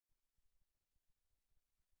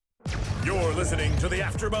You're listening to the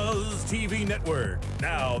AFTERBUZZ TV Network,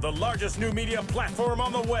 now the largest new media platform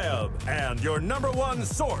on the web, and your #1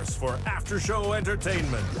 source for after-show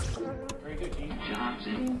entertainment. Very good, Keith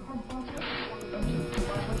Johnson.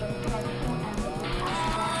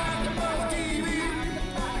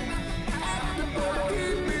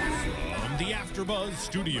 The AFTERBUZZ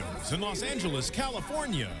Studios in Los Angeles,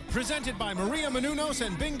 California, presented by Maria Menounos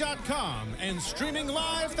and Bing.com, and streaming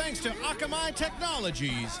live thanks to Akamai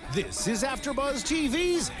Technologies. This is AFTERBUZZ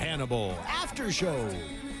TV's Hannibal After Show.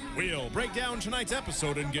 We'll break down tonight's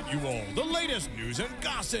episode and get you all the latest news and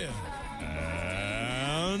gossip.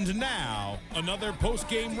 And now, another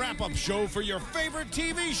post-game wrap-up show for your favorite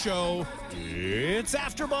TV show. It's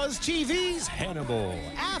AFTERBUZZ TV's Hannibal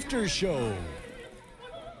After Show.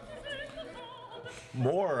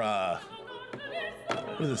 More,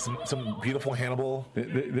 what is this? Some beautiful Hannibal.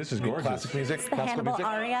 This is gorgeous. Classic music. It's the Hannibal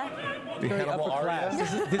aria. The Hannibal aria.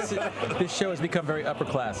 This show has become very upper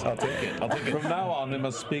class. I'll take it. I'll take it. From now on, they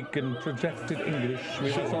must speak in projected English.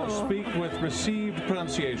 We shall speak with received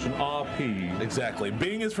pronunciation, RP. Exactly.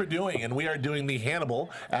 Bing is for doing, and we are doing the Hannibal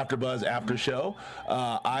AFTERBUZZ After Show.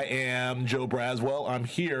 I am Joe Braswell. I'm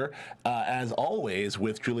here, as always,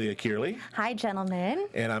 with Julia Cearley. Hi, gentlemen.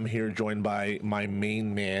 And I'm here joined by my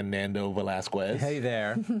main man, Nando Velasquez. Hey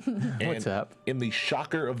there. What's up? In the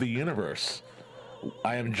shocker of the universe,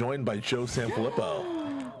 I am joined by Joe Sanfellipo.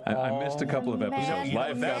 I missed a couple of episodes. Man,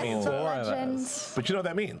 Life got a little... Four of us. But you know what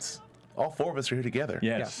that means? All four of us are here together.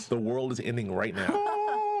 Yes. The world is ending right now.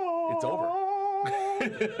 It's over.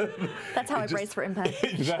 That's how I brace for impact.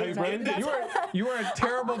 Is that how you brace? You are a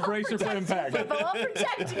terrible bracer for impact. But I'll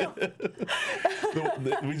protect you.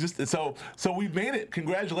 So we've made it.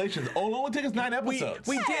 Congratulations. Oh, it only took us 9 episodes.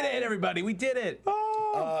 We did it, everybody. We did it.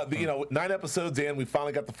 9 episodes in, we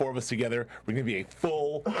finally got the 4 of us together. We're going to be a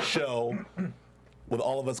full show with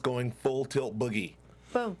all of us going full tilt boogie.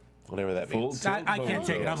 Boom. Whatever that means. I can't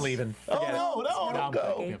take it. I'm leaving. Oh, no, don't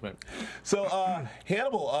go. So,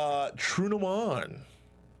 Hannibal, Trou Normand,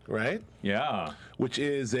 right? Yeah. Which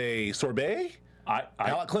is a sorbet?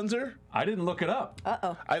 Palate cleanser? I didn't look it up.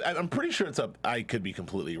 Uh-oh. I'm pretty sure it's up. I could be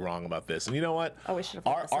completely wrong about this. And you know what? Oh, we should have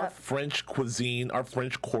looked this our up. French cuisine, our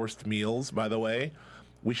French coursed meals, by the way,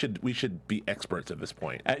 we should be experts at this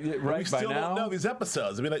point. Right, we by still now? don't know these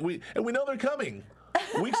episodes. I mean, we know they're coming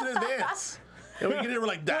weeks in advance. And we get here, we're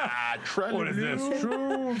like, What is this?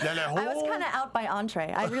 True. I was kind of out by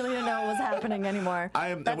entree. I really didn't know what was happening anymore.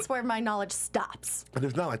 That's where my knowledge stops.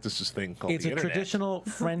 There's not like this thing called It's the a internet. traditional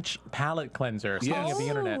French palate cleanser. Speaking of the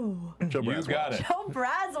internet. Joe You Braswell. got it. Joe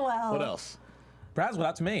Braswell. What else? Braswell,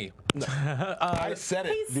 that's me. I said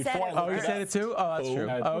it he said before it. I Oh, you looked said up. it too? Oh, that's true.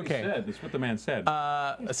 That's what he Okay. said. That's what the man said.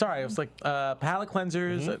 Sorry, I was like, palate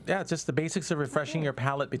cleansers. Yeah, it's just the basics of refreshing your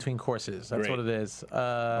palate between courses. That's Great. what it is.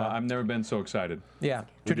 I've never been so excited. Yeah,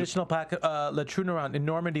 traditional Le Trou Normand. In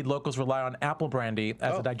Normandy, locals rely on apple brandy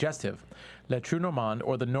as a digestive. Le Trou Normand,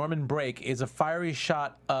 or the Norman break, is a fiery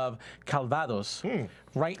shot of Calvados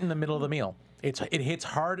right in the middle of the meal. It hits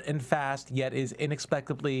hard and fast, yet is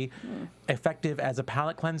inexplicably effective as a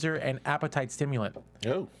palate cleanser and appetite stimulant.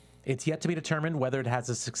 Oh. It's yet to be determined whether it has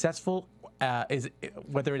a successful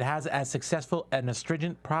whether it has as successful an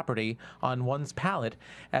astringent property on one's palate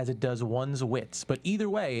as it does one's wits. But either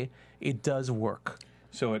way, it does work.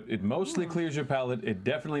 So it mostly clears your palate. It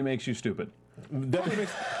definitely makes you stupid.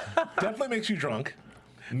 Definitely makes you drunk.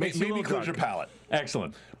 Makes you a Maybe little clears your drunk. palate.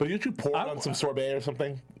 Excellent. But didn't you pour it on some sorbet or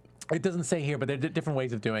something? It doesn't say here, but there are different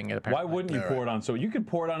ways of doing it, apparently. Why wouldn't you pour it on? So you can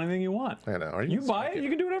pour it on anything you want. I know. Are You buy it, you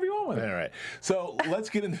can do whatever you want with it. All right. So let's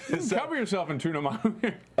get into this. Cover yourself in Trou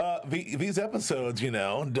Normand. These episodes,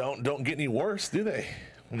 don't get any worse, do they?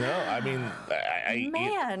 No, I mean,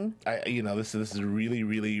 this is really,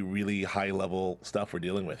 really, really high level stuff we're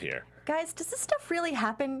dealing with here. Guys, does this stuff really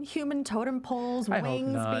happen? Human totem poles, I hope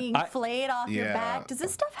wings not. being flayed off your back? Does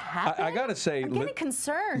this stuff happen? I gotta say, I'm getting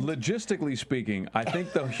concerned. Logistically speaking, I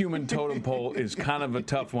think the human totem pole is kind of a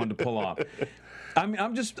tough one to pull off.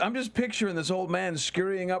 I'm just picturing this old man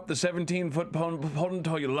scurrying up the 17-foot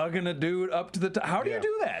pole, you lugging a dude up to the top. How do you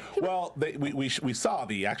do that? Well, we saw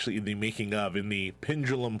the making of in the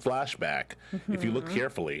pendulum flashback. If you look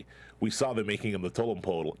carefully, we saw the making of the totem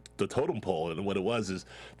pole. And what it was is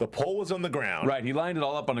the pole was on the ground. Right, he lined it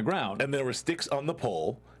all up on the ground. And there were sticks on the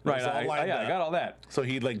pole. Right, I got all that. So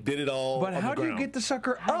he did it all. But on how the do you ground. get the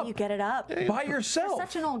sucker How up? do you get it up? By yourself? You're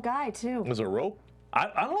such an old guy, too. Was there a rope? I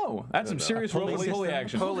don't know. That's some serious pulley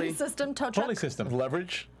action. Pulley system, tow truck. Pulley system.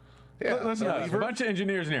 Leverage? Yeah. Listen, a bunch of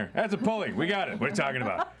engineers in here. That's a pulley. We got it. What are you talking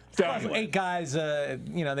about? Plus, 8 guys,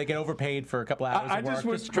 you know, they get overpaid for a couple hours of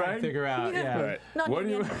work. Just trying to figure out. Right. What do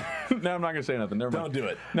you? No, I'm not gonna say nothing. Never mind. Don't do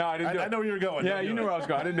it. No, I didn't do it. I know where you're going. Yeah, you knew where I was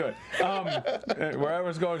going. I didn't do it. Where I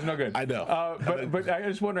was going is no good. I know. But I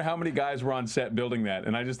just wonder how many guys were on set building that,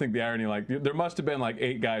 and I just think the irony, like there must have been like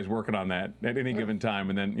 8 guys working on that at any given time,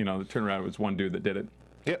 and then the turnaround it was one dude that did it.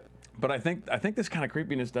 Yep. But I think this kind of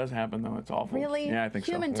creepiness does happen though. It's awful. Really? Yeah, I think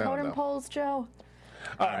so. Human totem poles, Joe?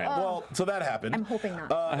 All right. Well, so that happened. I'm hoping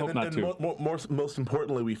not. I hope not too. Most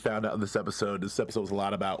importantly, we found out in this episode was a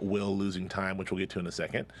lot about Will losing time, which we'll get to in a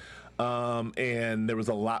second. And there was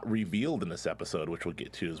a lot revealed in this episode, which we'll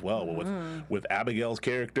get to as well, with Abigail's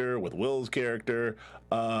character, with Will's character,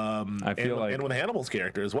 and with Hannibal's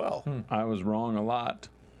character as well. I was wrong a lot.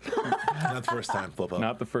 Not the first time, Flippo.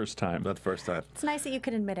 Not the first time. Not the first time. It's nice that you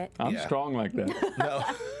could admit it. I'm strong like that. No,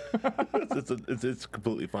 it's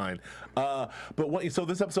completely fine. So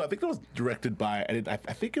this episode, I think it was directed by. I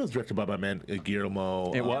think it was directed by my man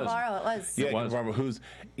Guillermo. It was. It was. Yeah, Guillermo, who's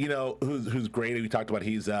great. We talked about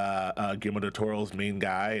he's Guillermo del Toro's main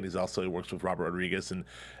guy, and he works with Robert Rodriguez. And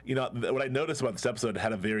what I noticed about this episode, it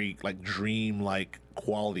had a very dream-like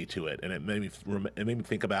quality to it, and it made me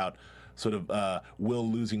think about sort of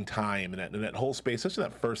Will losing time and that whole space, especially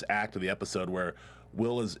that first act of the episode where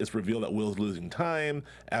it's revealed that Will's losing time,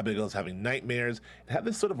 Abigail's having nightmares. It had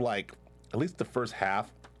this sort of at least the first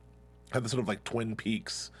half, had this sort of Twin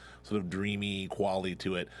Peaks sort of dreamy quality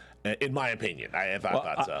to it. In my opinion, I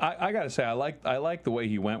thought so. I gotta say, I like the way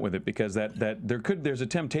he went with it, because there's a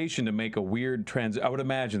temptation to make a weird I would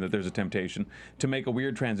imagine that there's a temptation to make a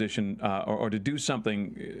weird transition or to do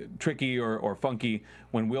something tricky or funky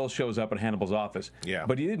when Will shows up at Hannibal's office. Yeah.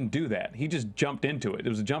 But he didn't do that. He just jumped into it. It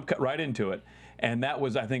was a jump cut right into it. And that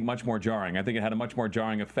was, I think, much more jarring. I think it had a much more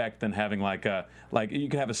jarring effect than having you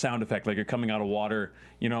could have a sound effect like you're coming out of water,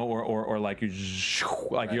 or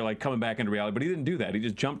you're coming back into reality. But he didn't do that. He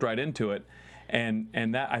just jumped right into it, and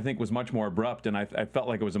that I think was much more abrupt. And I felt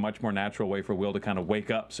like it was a much more natural way for Will to kind of wake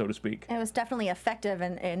up, so to speak. It was definitely effective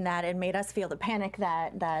in that it made us feel the panic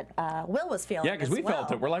that Will was feeling. Yeah, because we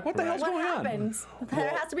felt it. We're like, what the hell's going on? There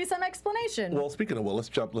has to be some explanation. Well, speaking of Will, let's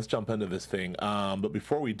jump into this thing. But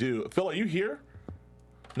before we do, Phil, are you here?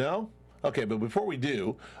 No? Okay, but before we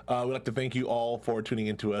do, we'd like to thank you all for tuning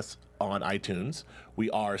in to us on iTunes. We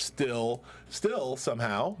are still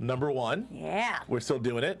somehow #1. Yeah. We're still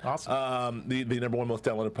doing it. Awesome. The #1 most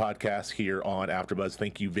downloaded podcast here on AfterBuzz.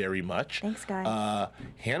 Thank you very much. Thanks, guys.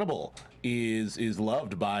 Hannibal is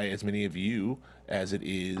loved by as many of you as it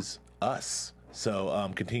is us. So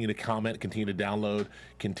continue to comment, continue to download,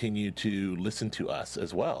 continue to listen to us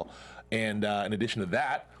as well. And in addition to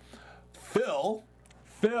that, Phil.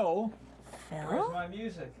 Where's my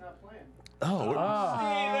music? It's not playing.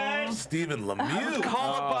 Stephen Lemieux.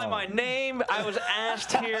 Called by my name. I was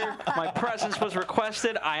asked here. My presence was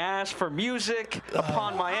requested. I asked for music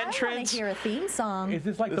upon my entrance. I want to hear a theme song. Is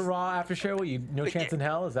this like the Raw after show where No Chance in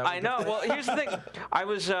Hell? Is that what I know. Well, here's the thing.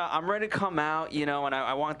 I'm ready to come out, and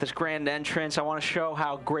I want this grand entrance. I want to show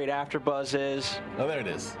how great AfterBuzz is. Oh, there it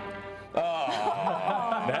is.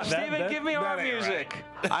 Steven, give me our music.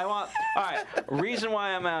 Right. All right, reason why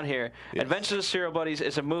I'm out here. Yes. Adventures of Serial Buddies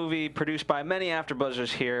is a movie produced by many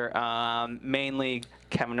AfterBuzzers here, mainly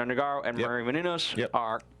Kevin Undergaro and Maria Menounos,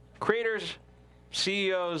 are creators,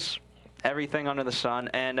 CEOs, everything under the sun.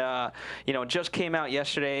 And, it just came out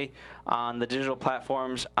yesterday on the digital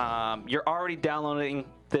platforms. You're already downloading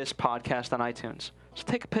this podcast on iTunes. So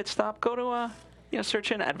take a pit stop, go to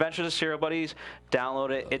search in Adventures of Serial Buddies, download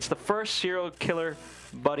it. It's the first serial killer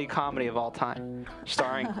buddy comedy of all time.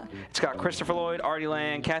 It's got Christopher Lloyd, Artie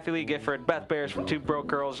Lang, Kathy Lee Gifford, Beth Bears from Two Broke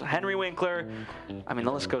Girls, Henry Winkler. I mean,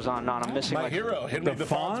 the list goes on and on. I'm missing my hero, Henry the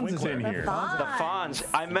Fonz is in here. The Fonz.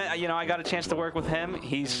 I got a chance to work with him.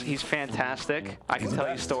 He's fantastic. I can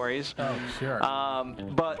tell you stories. Oh, sure.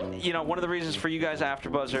 But one of the reasons for you guys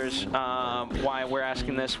AfterBuzzers, why we're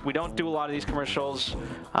asking this, we don't do a lot of these commercials.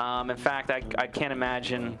 In fact, I can't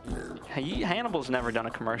imagine. Hannibal's never done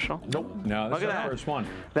a commercial. Nope. No, this is the first one.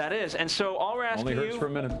 That is. And so all we're asking Only hurts for a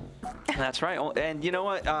minute. That's right. And you know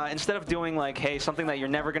what? Instead of doing something that you're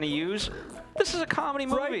never going to use, this is a comedy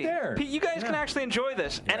movie. Right there. You guys can actually enjoy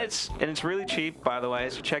this. And it's really cheap, by the way.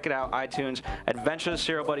 So check it out. iTunes, Adventures of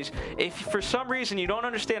Serial Buddies. If for some reason you don't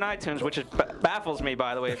understand iTunes, which baffles me,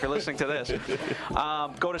 by the way, if you're listening to this,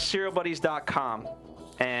 go to serialbuddies.com.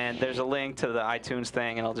 And there's a link to the iTunes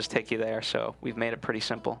thing, and it'll just take you there. So we've made it pretty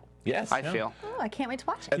simple. Yes. I feel. Oh, I can't wait to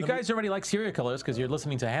watch it. You guys already like serial killers because you're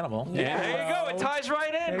listening to Hannibal. Yeah. There you go. It ties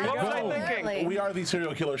right in. What was I thinking? Absolutely. We are the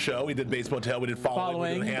serial killer show. We did Bates Motel. We did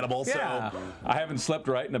Following. We did Hannibal. Yeah. So I haven't slept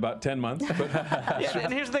right in about 10 months. But Yeah,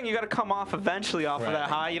 and here's the thing: you got to come off eventually off of that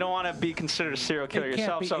high. You don't want to be considered a serial killer It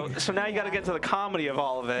can't yourself. be- So now you got to get to the comedy of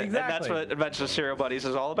all of it, and that's Exactly. what Adventures of Serial Buddies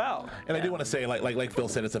is all about. And I do want to say, like Phil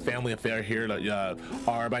said, it's a family affair here.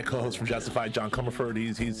 My co-host from Justified, John Comerford,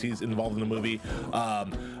 he's involved in the movie.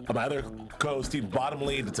 My other co-host, Steve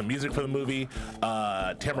Bottomley, did some music for the movie.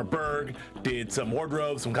 Tamara Berg did some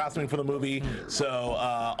wardrobe, some costuming for the movie. So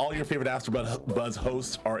all your favorite AfterBuzz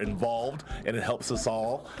hosts are involved, and it helps us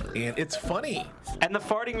all. And it's funny. And the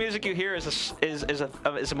farting music you hear is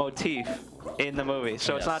a motif in the movie,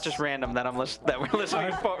 so it's not just random that we're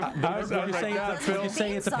listening for. Would you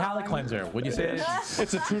say it's a palate cleanser? Would you say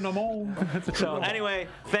it's a Trou Normand. So anyway,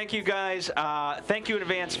 thank you guys. Thank you in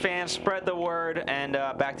advance, fans. Spread the word, and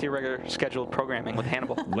back to your regular scheduled programming with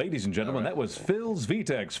Hannibal. Ladies and gentlemen, that was Phil's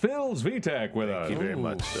VTech. Phil's VTech with us. Thank you very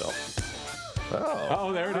much, Phil.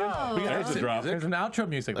 Oh, there it is. There's the drop. There's an outro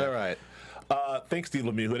music there. All right. Thanks, Steve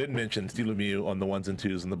Lemieux, who I didn't mention. Steve Lemieux on the ones and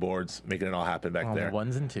twos and the boards, making it all happen back there. The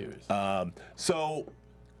ones and twos. So,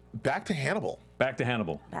 back to Hannibal. Back to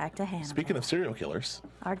Hannibal. Back to Hannibal. Speaking of serial killers.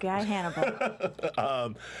 Our guy Hannibal.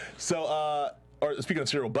 Or speaking of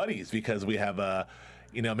serial buddies, because we have,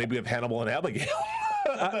 maybe we have Hannibal and Abigail.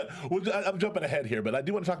 I'm jumping ahead here, but I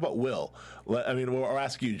do want to talk about Will. Or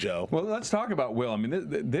ask you, Joe. Well, let's talk about Will. I mean,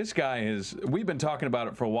 this guy we've been talking about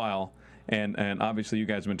it for a while. And obviously you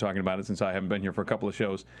guys have been talking about it since I haven't been here for a couple of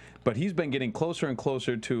shows. But he's been getting closer and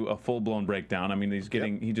closer to a full-blown breakdown. I mean, he's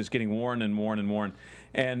just getting worn and worn and worn.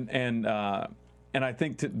 And I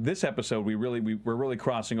think this episode we're really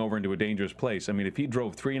crossing over into a dangerous place. I mean, if he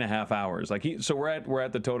drove 3.5 hours, so we're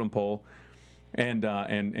at the totem pole,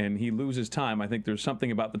 and he loses time. I think there's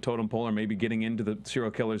something about the totem pole, or maybe getting into the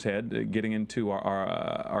serial killer's head, getting into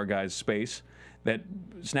our guy's space, that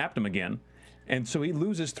snapped him again. And so he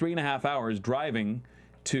loses 3.5 hours driving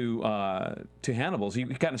to Hannibal's. He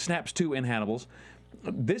kind of snaps two in Hannibal's.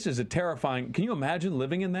 This is a terrifying. Can you imagine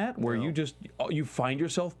living in that, where you find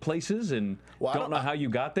yourself places and don't know how you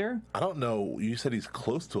got there? I don't know. You said he's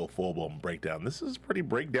close to a full-blown breakdown. This is pretty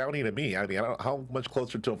breakdowny to me. I mean, I don't know how much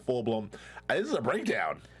closer to a full-blown. This is a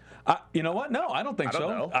breakdown. You know what? No, I don't think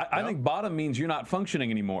so. I think bottom means you're not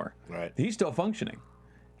functioning anymore. Right. He's still functioning.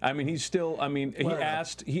 I mean, he's still. I mean, he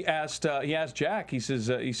asked Jack. He says,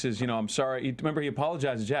 I'm sorry. Remember, he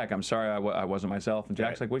apologized to Jack. I'm sorry, I wasn't myself. And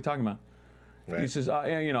Jack's like, what are you talking about? Right. He says,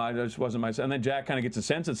 I just wasn't myself. And then Jack kind of gets a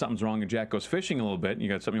sense that something's wrong, and Jack goes fishing a little bit. You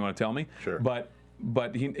got something you want to tell me? Sure.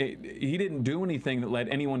 But he didn't do anything that led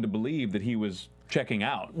anyone to believe that he was checking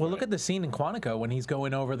out. Well, look at the scene in Quantico when he's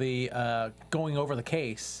going over the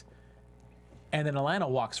case. And then Alana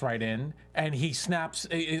walks right in, and he snapped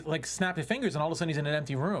his fingers, and all of a sudden he's in an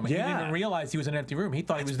empty room. Yeah. He didn't realize he was in an empty room. He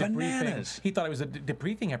thought he was bananas. debriefing. He thought he was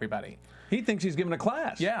debriefing everybody. He thinks he's giving a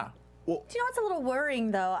class. Yeah. Well, Do you know what's a little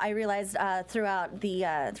worrying, though? I realized throughout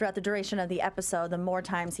the duration of the episode, the more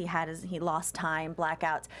times he lost time,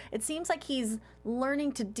 blackouts. It seems like he's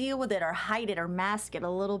learning to deal with it or hide it or mask it a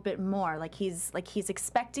little bit more. Like he's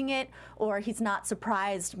expecting it, or he's not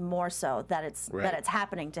surprised more so that it's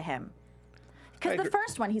happening to him. Because the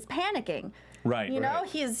first one, he's panicking. Right. You know,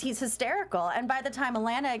 he's hysterical, and by the time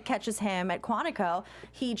Alana catches him at Quantico,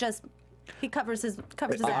 he covers his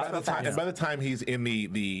ass. And by the time he's in the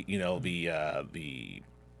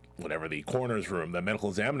coroner's room, the medical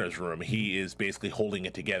examiner's room, he is basically holding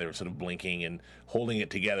it together, sort of blinking and holding it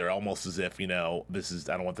together, almost as if, I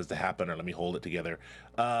don't want this to happen, or let me hold it together.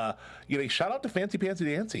 Shout out to Fancy Pantsy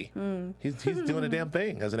Dancy. He's doing a damn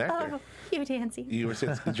thing as an actor. Oh, cute Dancy. You were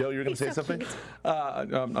saying, Joe, you were going to say something?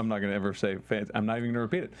 I'm not going to ever say fancy. I'm not even going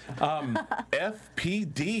to repeat it.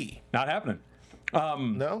 FPD. Not happening.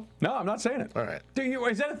 No, I'm not saying it. All right.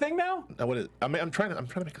 Is that a thing now? No, what is? I'm trying to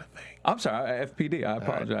make it a thing. I'm sorry, FPD. I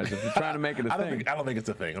apologize if you're trying to make it a thing. I don't think it's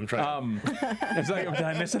a thing. I'm trying. It's like, did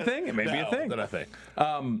I miss a thing? It may be a thing. Not a thing.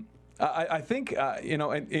 I think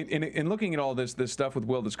in looking at all this stuff with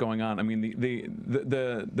Will that's going on. I mean,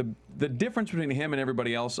 the difference between him and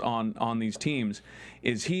everybody else on these teams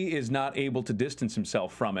is he is not able to distance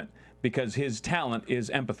himself from it, because his talent is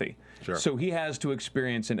empathy. Sure. So he has to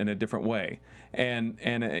experience it in a different way. And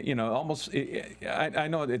almost, I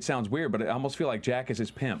know it sounds weird, but I almost feel like Jack is his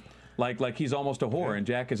pimp. Like he's almost a whore, and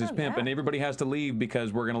Jack is his pimp, and everybody has to leave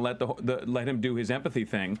because we're going to let him do his empathy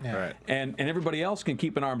thing. Yeah. Right. And everybody else can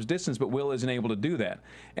keep an arm's distance, but Will isn't able to do that.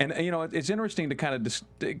 And it's interesting to kind of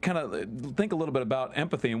think a little bit about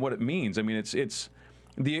empathy and what it means. I mean, it's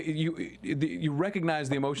you recognize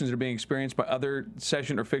the emotions that are being experienced by other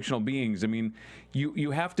session or fictional beings. I mean,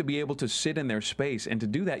 you have to be able to sit in their space, and to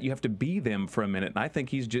do that, you have to be them for a minute. And I think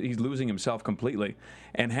he's losing himself completely.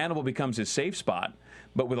 And Hannibal becomes his safe spot.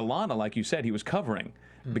 But with Alana, like you said, he was covering.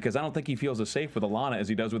 Because I don't think he feels as safe with Alana as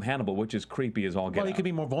he does with Hannibal, which is creepy as all get out. Well, he could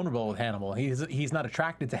be more vulnerable with Hannibal. He's not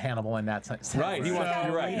attracted to Hannibal in that sense. Right. You're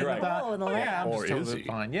right. You're right. Yeah, I'm Or just is totally he?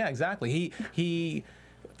 fine. Yeah, exactly. He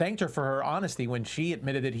thanked her for her honesty when she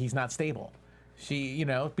admitted that he's not stable. She,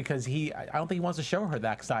 because I don't think he wants to show her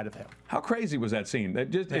that side of him. How crazy was that scene?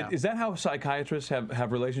 Is that how psychiatrists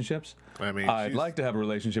have relationships? I mean, I'd like to have a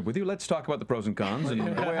relationship with you. Let's talk about the pros and cons and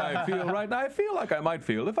the way I feel right now. I feel like I might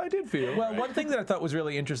feel if I did feel. Well, one thing that I thought was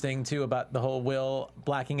really interesting too about the whole Will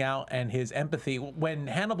blacking out and his empathy, when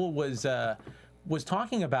Hannibal was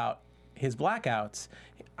talking about his blackouts,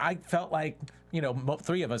 I felt like,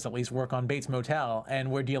 three of us at least work on Bates Motel, and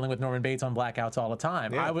we're dealing with Norman Bates on blackouts all the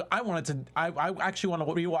time. Yeah. I actually want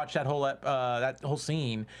to rewatch that whole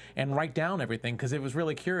scene and write down everything, because it was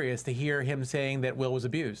really curious to hear him saying that Will was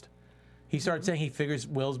abused. He started saying he figures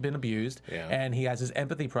Will's been abused, and he has his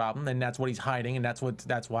empathy problem, and that's what he's hiding, and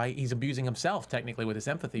that's why he's abusing himself technically with his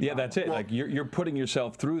empathy problem. That's it. Like you're putting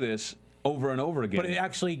yourself through this over and over again. But it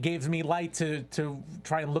actually gives me light to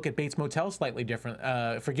try and look at Bates Motel slightly different.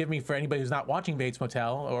 Forgive me for anybody who's not watching Bates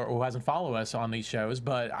Motel or who hasn't followed us on these shows,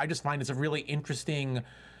 but I just find it's a really interesting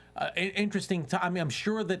I mean, I'm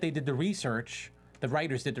sure that they did the research. The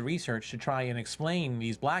writers did the research to try and explain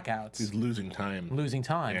these blackouts. He's losing time. Losing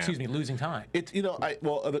time. Yeah. Excuse me, losing time. It's a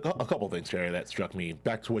couple of things, Jerry, that struck me.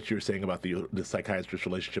 Back to what you were saying about the psychiatrist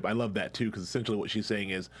relationship. I love that too, because essentially what she's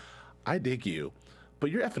saying is, I dig you,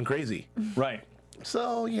 but you're effing crazy. Right.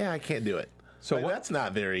 So yeah, I can't do it. So that's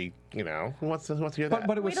not very, who wants to hear that?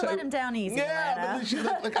 But it was Way to let him down easy. Yeah, Alana. but she's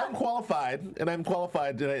like, I'm qualified,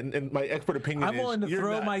 and my expert opinion I'm willing to is you're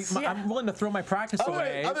throw nuts. I'm willing to throw my practice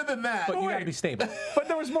away. Other than that, but you got to be stable. But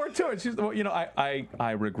there was more to it. She's,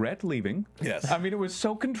 I regret leaving. Yes. I mean, it was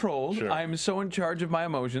so controlled. Sure. I'm so in charge of my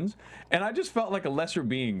emotions, and I just felt like a lesser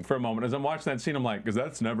being for a moment as I'm watching that scene. I'm like, because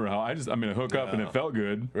that's never how I hook up, and it felt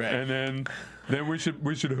good, right. And then we should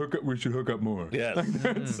hook up. We should hook up more. Yes.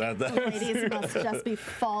 Ladies must just be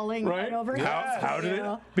falling right over here. How did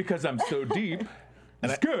it? Because I'm so deep.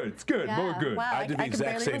 It's good. It's good. Yeah. More good. Wow, I did the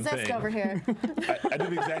exact same resist thing. over here. I do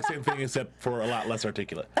the exact same thing, except for a lot less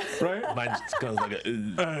articulate. Right? Mine just goes like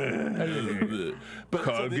a.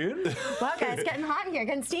 But Again? Wow, guys, it's getting hot in here,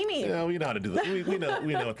 getting steamy. Yeah, we know how to do that. We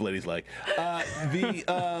know what the ladies like. The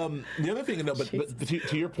other thing, but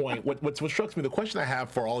to your point, what struck me, the question I have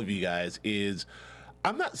for all of you guys is,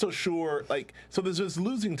 I'm not so sure. So there's this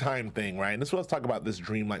losing time thing, right? And this is what I was talking about, this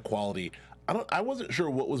dreamlike quality. I wasn't sure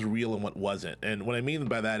what was real and what wasn't. And what I mean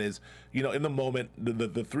by that is, in the moment,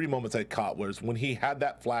 the three moments I caught was when he had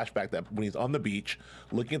that flashback, that when he's on the beach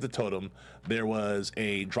looking at the totem, there was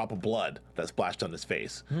a drop of blood that splashed on his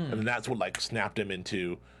face. And then that's what snapped him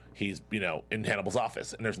into, he's, in Hannibal's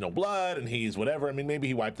office, and there's no blood, and he's whatever. I mean, maybe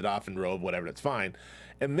he wiped it off and drove, whatever, that's fine.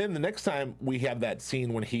 And then the next time we have that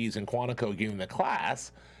scene when he's in Quantico giving the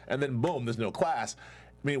class, and then boom, there's no class.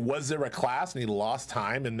 I mean, was there a class and he lost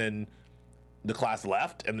time and then the class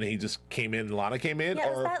left and then he just came in and Lana came in?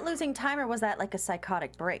 Yeah, was that losing time or was that like a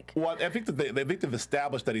psychotic break? Well, I think that they've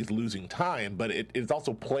established that he's losing time, but it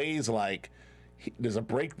also plays like there's a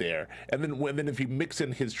break there. And then if you mix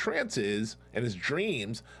in his trances and his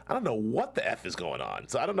dreams, I don't know what the F is going on.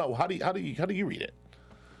 So I don't know, how do you read it?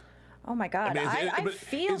 Oh my God, I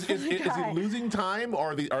feel is he losing time,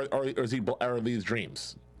 or are these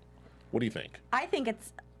dreams? What do you think? I think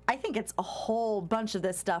it's a whole bunch of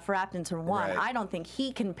this stuff wrapped into one. Right. I don't think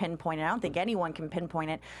he can pinpoint it. I don't think anyone can pinpoint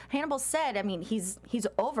it. Hannibal said, I mean, he's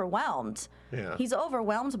overwhelmed. Yeah. He's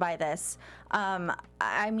overwhelmed by this.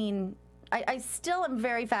 I mean, I still am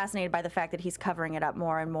very fascinated by the fact that he's covering it up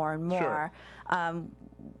more and more and more. Sure.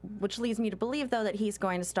 Which leads me to believe, though, that he's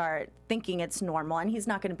going to start thinking it's normal, and he's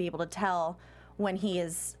not going to be able to tell when he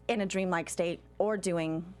is in a dreamlike state or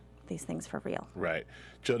doing these things for real. Right.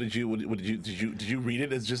 Joe, did you read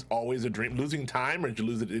it as just always a dream, losing time, or did you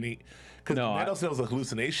lose it any? Because Nando said it was a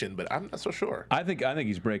hallucination, but I'm not so sure. I think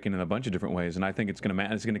he's breaking in a bunch of different ways, and I think it's going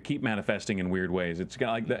to keep manifesting in weird ways. It's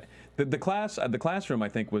going to the classroom. I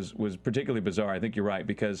think was particularly bizarre. I think you're right,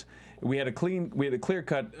 because we had a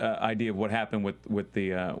clear-cut idea of what happened with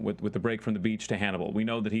the break from the beach to Hannibal. We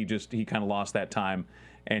know that he kind of lost that time,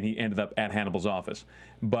 and he ended up at Hannibal's office.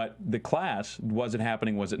 But the class, was it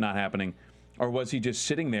happening? Was it not happening? Or was he just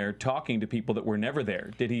sitting there talking to people that were never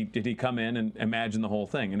there? Did he come in and imagine the whole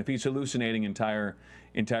thing? And if he's hallucinating entire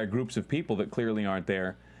groups of people that clearly aren't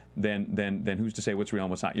there, then who's to say what's real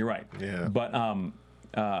and what's not? You're right. Yeah. But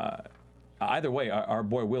either way, our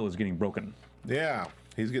boy Will is getting broken. Yeah,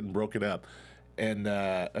 he's getting broken up. And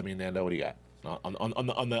I mean, Nando, what do you got?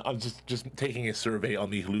 On just taking a survey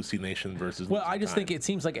on the hallucination versus. Well, I just think it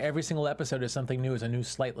seems like every single episode is something new, is a new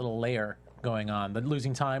slight little layer going on. The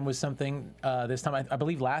losing time was something this time. I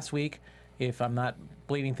believe last week, if I'm not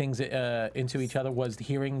bleeding things into each other, was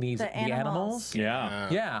hearing the animals.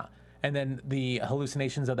 Yeah. And then the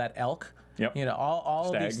hallucinations of that elk. Yep. You know,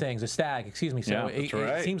 all of these things. A stag, excuse me. So Yeah,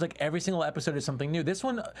 it seems like every single episode is something new. This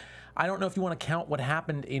one, I don't know if you want to count what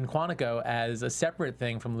happened in Quantico as a separate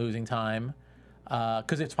thing from losing time.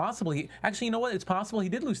 Because it's possible actually, you know what? It's possible he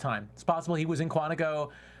did lose time. It's possible he was in Quantico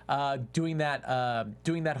doing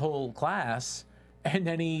that whole class, and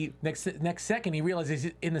then he next second he realizes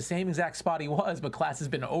he's in the same exact spot he was, but class has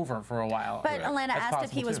been over for a while. But Alana asked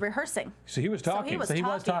if he was rehearsing. So he was talking. So he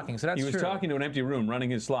was talking. So that's he was true. talking to an empty room, running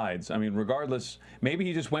his slides. I mean, regardless, maybe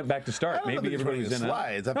he just went back to start. Maybe everybody's in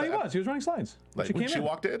slides. No, he was running slides. Like when she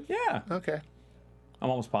walked in? Yeah. Okay. I'm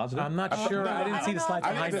almost positive. I'm not sure. I didn't see the slides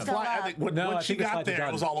behind him. I think when she got there,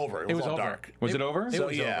 it was all over. It was all over. dark. Was it over? So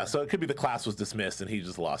yeah, so it could be the class was dismissed and he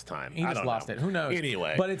just lost time. He just lost it. Who knows?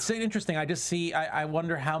 Anyway, but it's interesting. I just see. I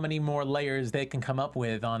wonder how many more layers they can come up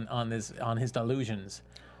with on his delusions.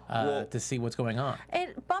 To see what's going on.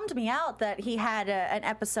 It bummed me out that he had an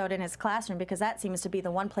episode in his classroom, because that seems to be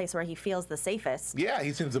the one place where he feels the safest. Yeah,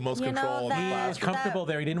 he seems the most control in the classroom. He was comfortable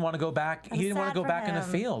there. He didn't want to go back. He didn't want to go back in the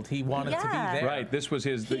field. He wanted to be there. Right. This was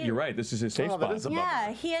his. You're right. This is his safe spot.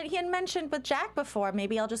 Yeah. He had mentioned with Jack before,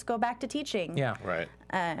 maybe I'll just go back to teaching. Yeah. Right.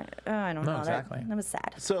 I don't know. Exactly. That was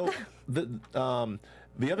sad. So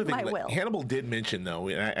the other thing that Hannibal did mention, though,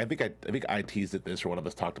 and I think I teased at this, or one of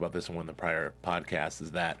us talked about this in one of the prior podcasts,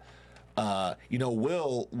 is that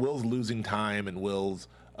Will's losing time and Will's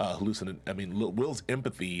Will's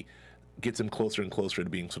empathy gets him closer and closer to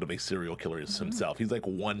being sort of a serial killer himself. He's like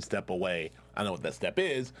one step away. I don't know what that step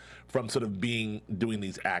is, from sort of doing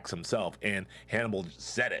these acts himself. And Hannibal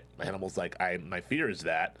said it. Hannibal's like, my fear is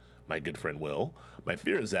that, my good friend Will, my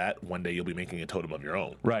fear is that one day you'll be making a totem of your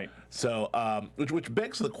own. Right. So, which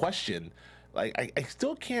begs the question, like, I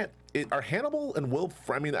still can't. Are Hannibal and Will?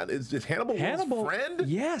 I mean, is Hannibal Will's friend?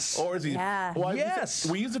 Yes. Or is he? Yeah. Well, yes.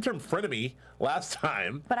 We used the term frenemy last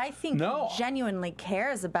time. But I think he genuinely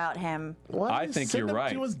cares about him. Well, I think you're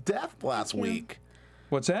right. To his death last week.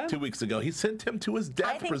 What's that? 2 weeks ago, he sent him to his death.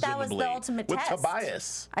 I think presumably, that was the ultimate with test.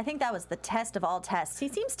 Tobias. I think that was the test of all tests. He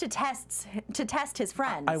seems to test his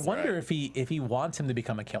friends. I wonder if he wants him to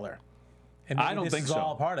become a killer. And I don't think so. This is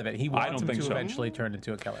all part of it. He wants him to eventually turn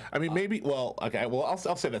into a killer. I mean, maybe. Well, okay. Well,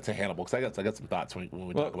 I'll say that to Hannibal, because I got some thoughts when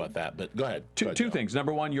we talk about that. But go ahead. Two things.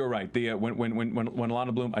 Number one, you're right. The when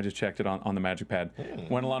Alana Bloom, I just checked it on the Magic Pad.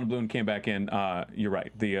 When Alana Bloom came back in, you're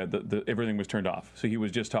right. The everything was turned off, so he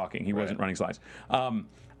was just talking. He wasn't running slides. I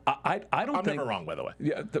don't I'm think. never wrong, by the way.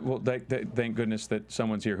 Yeah. Thank goodness that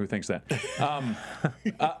someone's here who thinks that.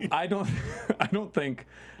 I don't think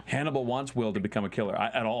Hannibal wants Will to become a killer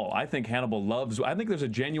at all. I think Hannibal loves. I think there's a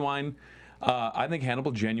genuine. I think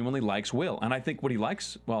Hannibal genuinely likes Will, and I think what he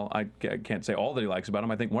likes. Well, I can't say all that he likes about him.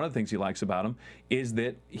 I think one of the things he likes about him is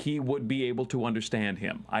that he would be able to understand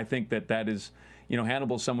him. I think that is,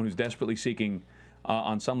 Hannibal's someone who's desperately seeking,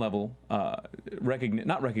 on some level,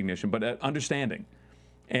 not recognition, but understanding.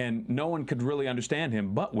 And no one could really understand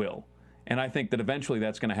him but Will. And I think that eventually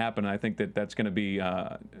that's going to happen. I think that's going to be,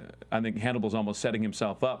 I think Hannibal's almost setting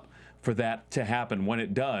himself up for that to happen. When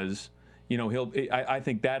it does, I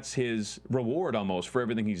think that's his reward almost for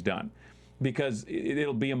everything he's done. Because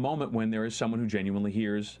it'll be a moment when there is someone who genuinely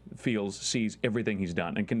hears, feels, sees everything he's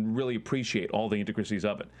done and can really appreciate all the intricacies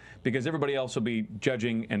of it. Because everybody else will be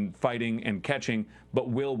judging and fighting and catching, but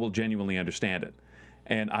Will genuinely understand it.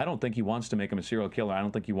 And I don't think he wants to make him a serial killer. I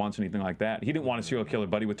don't think he wants anything like that. He didn't want a serial killer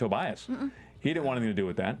buddy with Tobias. He didn't want anything to do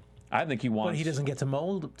with that. I think he wants... But he doesn't get to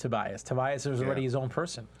mold Tobias. Tobias is already his own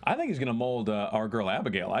person. I think he's going to mold our girl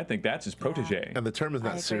Abigail. I think that's his protege. And the term is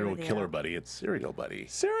not serial killer buddy, it's serial buddy.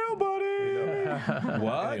 Serial buddy!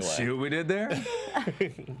 What? Anyway. See what we did there?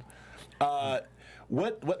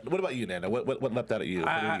 What about you, Nando? What leapt out at you?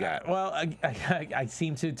 What do you got? Well, I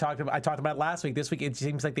seem to talked about it last week. This week it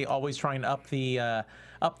seems like they always try and up the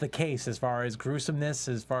case as far as gruesomeness,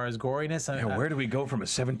 as far as goriness. Yeah, where do we go from a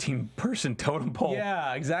 17-person totem pole?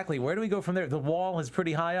 Yeah, exactly. Where do we go from there? The wall is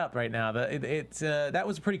pretty high up right now. That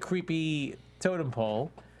was a pretty creepy totem pole.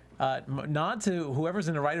 Nod to whoever's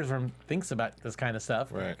in the writer's room thinks about this kind of stuff.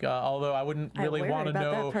 Right. Although I wouldn't really want to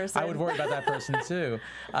know. I would worry about that person too.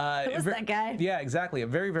 Who's that guy? Yeah, exactly. A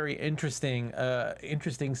very, very interesting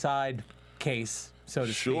side case, so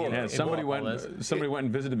to Sure. speak. Yeah, in somebody all went. this. Somebody went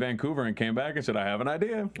and visited Vancouver and came back and said, "I have an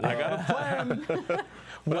idea. I got a plan."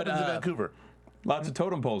 What happens in Vancouver? Lots of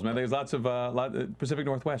totem poles, man. There's lots of Pacific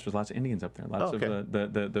Northwest. There's lots of Indians up there. Lots Okay. of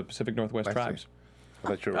the Pacific Northwest I see. tribes. I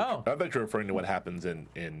thought you were, Oh. I thought you were referring to what happens in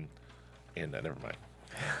never mind.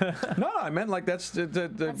 No, I meant like that's That's the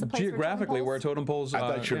place for geographically totem where poles? totem poles. I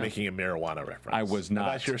thought you were yeah. making a marijuana reference. I was not.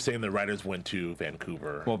 I thought you were saying the writers went to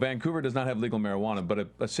Vancouver. Well, Vancouver does not have legal marijuana, but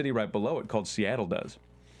a city right below it called Seattle does.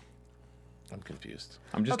 I'm confused.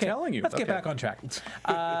 I'm just Okay, telling you. let's get back on track.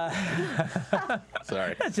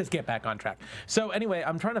 Sorry. Let's just get back on track. So anyway,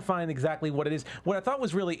 I'm trying to find exactly what it is. What I thought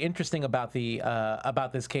was really interesting about the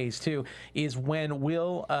about this case too is when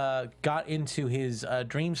Will got into his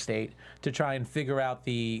dream state to try and figure out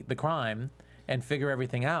the crime and figure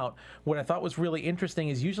everything out. What I thought was really interesting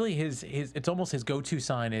is usually his it's almost his go-to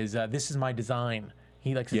sign is "This is my design."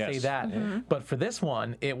 He likes to say Yes. that. But for this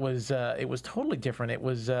one, it was totally different. It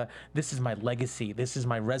was this is my legacy. This is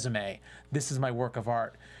my resume. This is my work of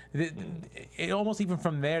art. It almost even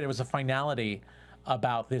from there was a finality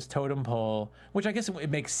about this totem pole, which I guess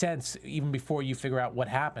it makes sense even before you figure out what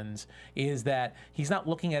happens, is that he's not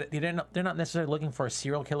looking at it. They're not necessarily looking for a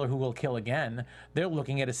serial killer who will kill again. They're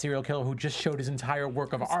looking at a serial killer who just showed his entire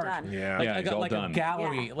work of art. done. Yeah. Like, Yeah, like, he's all like done. a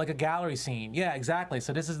gallery, Yeah. like a gallery scene. Yeah, exactly.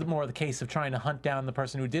 So this is more the case of trying to hunt down the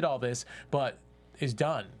person who did all this, but is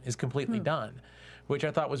completely done. Which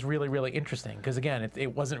I thought was really, really interesting because again,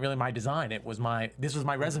 it wasn't really my design. This was my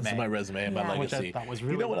resume. This is my resume and my Yeah. Which I legacy. thought was You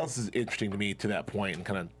really know what cool. else is interesting to me to that point, and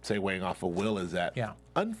kind of segueing off of Will, is that Yeah.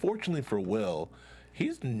 unfortunately for Will,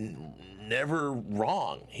 he's never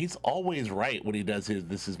wrong. He's always right when he does his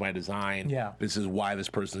 "this is my design." Yeah. This is why this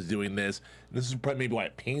person's doing this. This is probably maybe why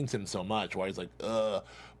it pains him so much. Why he's like, ugh.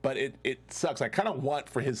 But it sucks. I kind of want,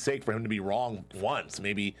 for his sake, for him to be wrong once.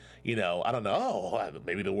 Maybe, I don't know.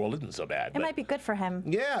 Maybe the world isn't so bad. It might be good for him.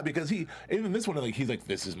 Yeah, because even this one, he's like,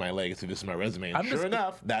 "This is my legacy. This is my resume." And I'm sure just-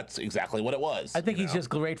 enough, that's exactly what it was. I think you he's know? just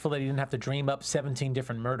grateful that he didn't have to dream up 17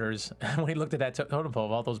 different murders when he looked at that totem pole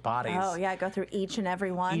of all those bodies. Oh yeah, go through each and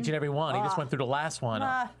every one. Each and every one. He just Ah. went through the last one.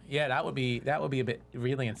 Ah. Yeah, that would be a bit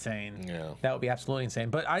really insane. Yeah. That would be absolutely insane.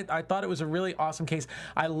 But I thought it was a really awesome case.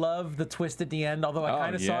 I love the twist at the end, although I Oh,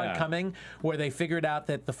 kind of saw yeah. it coming, where they figured out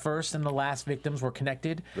that the first and the last victims were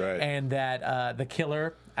connected, Right. and that the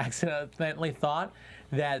killer accidentally thought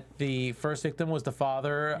that the first victim was the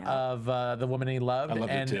father of the woman he loved, I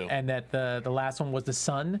loved it and too. and that the last one was the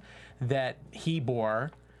son that he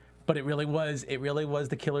bore. But it really was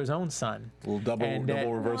the killer's own son. A little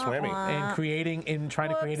double reverse whammy. And trying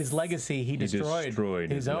to create his legacy, he destroyed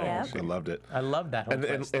his his own. legacy. I loved it. I love that whole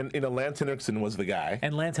twist. And Lance Henriksen was the guy.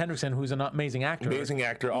 And Lance Henriksen, who's an amazing actor. Amazing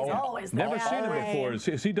actor. Always Never that seen him way. before.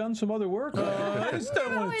 Has he done some other work? He's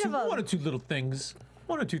done Wait a minute. one or two little things.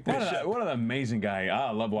 One or two things. What an amazing guy.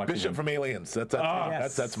 I love watching Bishop him. from Aliens. That's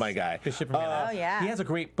Yes. my guy. Bishop from Aliens. Oh, yeah. He has a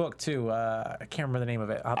great book too. I can't remember the name of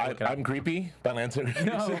it. I'll have to look it up. I'm Creepy by Lance Henriksen.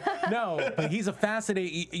 No, but he's a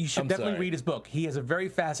fascinating. You should I'm definitely sorry. read his book. He has a very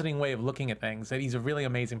fascinating way of looking at things. And he's a really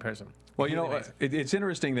amazing person. Well, Really amazing. it's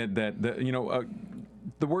interesting that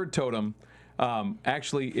the word totem.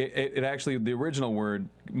 Actually, the original word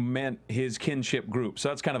meant his kinship group. So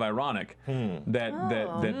that's kind of ironic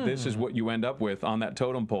that this is what you end up with on that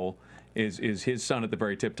totem pole is his son at the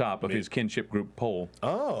very tip top of his kinship group pole.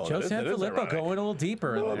 Oh, Joe that is Sanfellipo ironic. going a little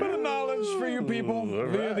deeper. A little bit of knowledge for you people Ooh, all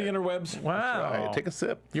via right. the interwebs. Wow. All right, take a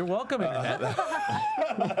sip. You're welcome, Internet.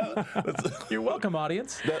 You're welcome,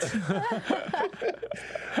 audience.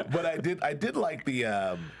 But I did like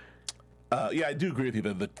the. Yeah, I do agree with you.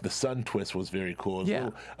 The sun twist was very cool. It was Yeah.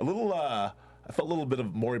 a little. I felt a little bit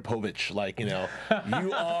of Maury Povich, like you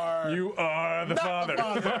are the father.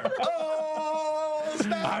 Oh,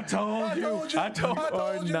 snap. I told you.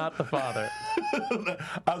 Or not the father.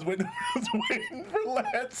 I was waiting for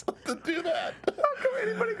Lance to do that. How come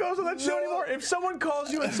anybody goes on that show anymore? If someone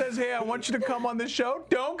calls you and says, "Hey, I want you to come on this show,"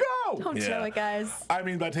 don't go. Don't do Yeah. it, guys. I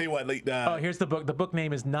mean, but I tell you what, like, Oh, here's the book. The book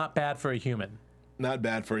name is Not Bad for a Human. not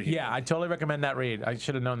bad for a human. Yeah, I totally recommend that read. I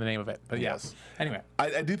should have known the name of it, but Yes. yeah. Anyway,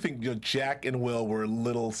 I do think Jack and Will were a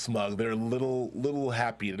little smug. They're a little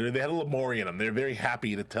happy. They had a little Maury in them. They're very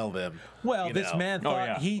happy to tell them. well, you this know. man thought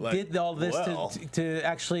yeah. he Like, did all this well. to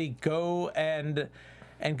actually go and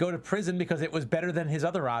go to prison because it was better than his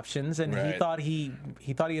other options, and he Right. thought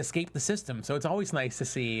he escaped the system. So it's always nice to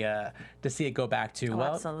see it go back to well,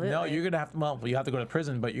 no, absolutely. you're gonna have you have to go to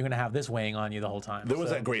prison, but you're gonna have this weighing on you the whole time. There was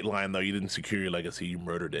So- that great line though. You didn't secure your legacy. You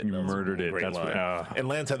murdered it. You That was a murdered it. Great That's line. what- And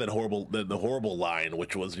Lance had that horrible, the horrible line,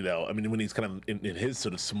 which was, I mean, when he's kind of in his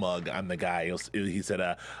sort of smug, I'm the guy. He said,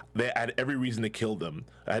 "They had every reason to kill them.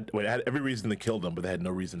 I had every reason to kill them, but they had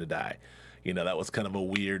no reason to die." You know, that was kind of a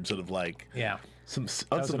weird sort of like some was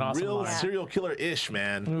an awesome real line. serial killer-ish,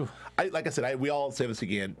 man. Like I said, we all say this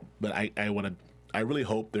again, but I really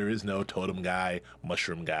hope there is no totem guy,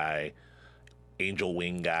 mushroom guy, angel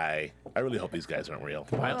wing guy. I really hope these guys aren't real.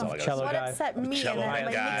 That's all I cello got. What upset me and Cello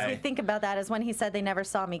what guy. makes me think about that is when he said they never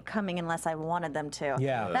saw me coming unless I wanted them to.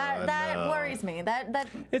 Yeah. That worries me.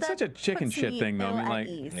 It's such a chicken puts shit me thing, though. I mean, ill like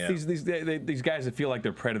at ease. these guys that feel like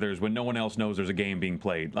they're predators when no one else knows there's a game being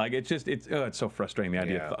played. Like it's so frustrating. The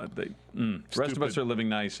idea of the rest of us are living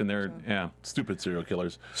nice and they're Stupid serial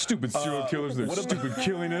killers. stupid serial killers. They're stupid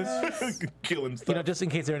killing us. Killing stuff. You know, just in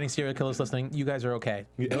case there are any serial killers listening, you guys are okay.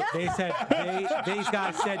 They said these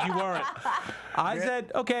guys said you weren't. I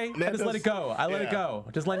said okay. I just let it go. I let it go.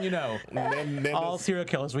 Just letting you know. All serial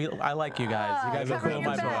killers. I like you guys. You guys are cool in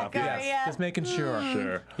my book. Yes. Just making sure.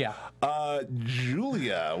 Sure. Yeah.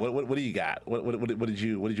 Julia, what do you got? What did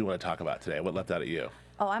you want to talk about today? What leapt out at you?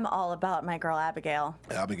 Oh, I'm all about my girl Abigail.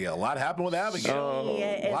 Abigail. A lot happened with Abigail. She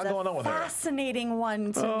a lot going on with her. Fascinating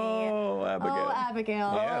one to me. Oh, Abigail. Oh,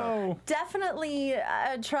 Abigail. Yeah. Definitely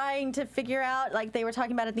trying to figure out, like they were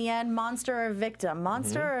talking about at the end, monster or victim.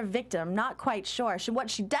 Monster or victim, not quite sure. What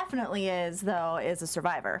she definitely is, though, is a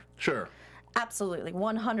survivor. Sure. Absolutely,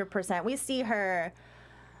 100%. We see her,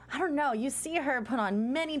 I don't know, you see her put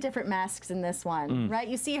on many different masks in this one, right?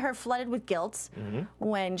 You see her flooded with guilt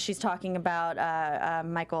when she's talking about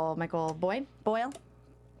Michael Boyle? Boyd.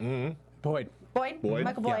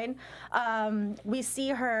 Michael Boyd. We see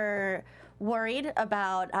her worried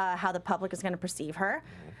about how the public is going to perceive her.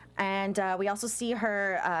 And we also see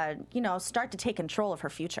her, start to take control of her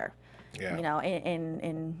future. Yeah. You know,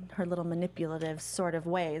 in her little manipulative sort of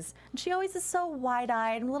ways. And she always is so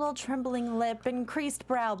wide-eyed, little trembling lip and creased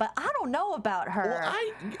brow, but I don't know about her.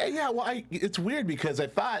 It's weird because I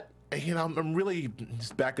thought, I'm really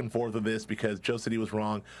just back and forth with this because Joe said he was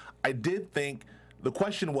wrong. I did think the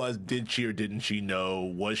question was, did she or didn't she know?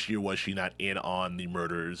 Was she or was she not in on the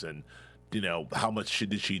murders? And, how much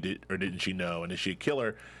did she or didn't she know? And is she a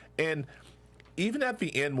killer? And even at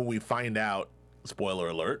the end when we find out, spoiler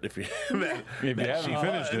alert, if you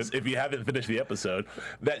haven't finished the episode,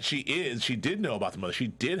 that she did know about the mother. She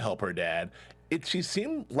did help her dad. She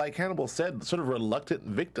seemed, like Hannibal said, sort of a reluctant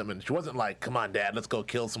victim, and she wasn't like, "Come on, Dad, let's go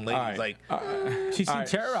kill some ladies." She seemed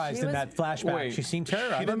terrorized in that flashback. Wait. She seemed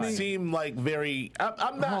terrorized. She didn't seem like very.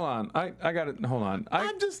 I'm not. Hold on. I got it. Hold on.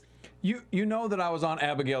 I'm just. You know that I was on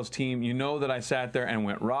Abigail's team. You know that I sat there and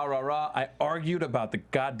went rah rah rah. I argued about the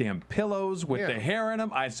goddamn pillows with the hair in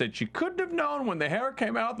them. I said she couldn't have known when the hair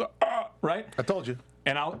came out. Right? I told you.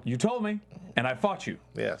 And you told me, and I fought you.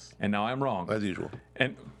 Yes. And now I'm wrong. As usual.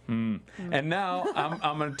 And now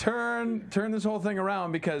I'm gonna turn this whole thing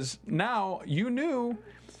around because now you knew.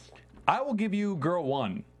 I will give you girl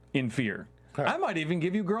 1 in fear. Right. I might even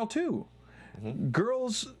give you girl 2.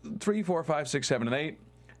 Girls 3, 4, 5, 6, 7, and 8.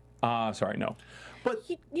 Sorry, no. But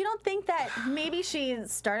you don't think that maybe she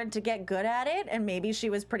started to get good at it, and maybe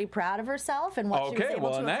she was pretty proud of herself and what she was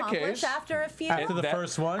able to accomplish after a few? After the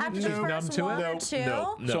first one, after she's the numb first to one it. or two?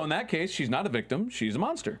 No. So in that case, she's not a victim. She's a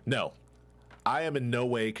monster. No. I am in no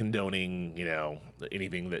way condoning,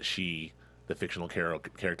 anything that the fictional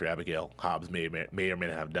character Abigail Hobbs may or may not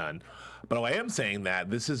have done. But I am saying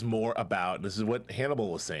that this is what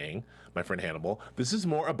Hannibal was saying, my friend Hannibal. This is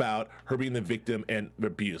more about her being the victim and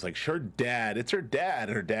abuse. Like it's her dad,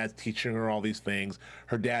 and her dad's teaching her all these things.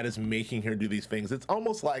 Her dad is making her do these things. It's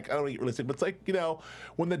almost like, I don't know, realistic, but it's like,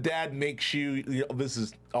 when the dad makes you, this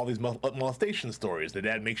is all these molestation stories. The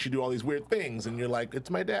dad makes you do all these weird things, and you're like, it's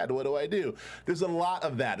my dad, what do I do? There's a lot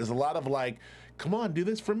of that. There's a lot of like, come on, do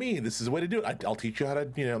this for me. This is the way to do it. I'll teach you how to,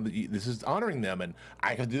 this is honoring them, and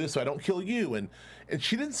I can do this so I don't kill you. And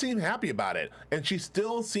she didn't seem happy about it. And she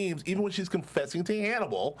still seems, even when she's confessing to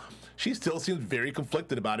Hannibal, she still seems very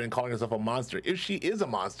conflicted about it and calling herself a monster. If she is a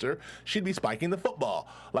monster, she'd be spiking the football.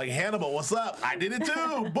 Like, Hannibal, what's up? I did it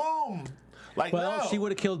too. Boom. Like, no. She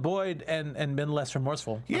would have killed Boyd and been less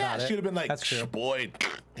remorseful. Yeah, she'd have been like, that's true. Boyd,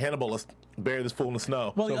 Hannibal, let's bury this fool in the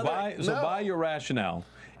snow. Well, by your rationale,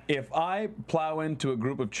 if I plow into a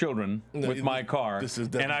group of children with my car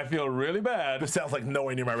and I feel really bad, this sounds like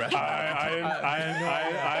nowhere near my rationale.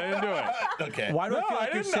 I didn't do it. Okay. Why do I feel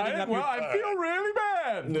like you're setting up Well, I feel really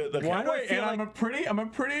bad. Okay. Why do I feel I'm a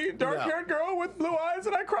pretty dark-haired girl with blue eyes,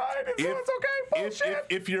 and I cried. And so it's okay.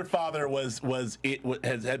 If your father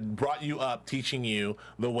had brought you up, teaching you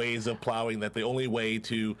the ways of plowing, that the only way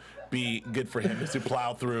to be good for him is to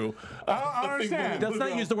plow through. I understand. Does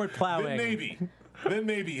not use the word plowing. Then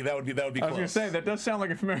maybe that would be close. I was gonna say that does sound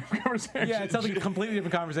like a familiar conversation. Yeah, it sounds like a completely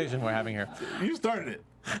different conversation we're having here. You started it.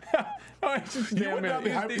 Oh, it's just You damn went down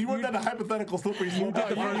it. the hypothetical slippery slope.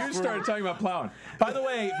 You started talking about plowing. By the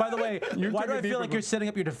way, why do took I it feel deeper, like you're setting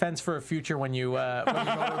up your defense for a future when you roll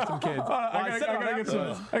with some kids?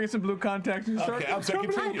 I got some blue contacts. And Okay, I'm sorry.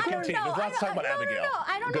 Continue. I don't know. Let's talk about Abigail.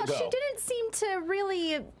 I don't know. Go. She didn't seem to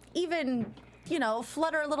really even,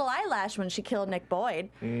 flutter a little eyelash when she killed Nick Boyle.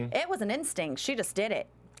 It was an instinct. She just did it.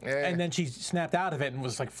 And then she snapped out of it and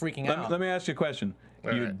was like freaking out. Let me ask you a question.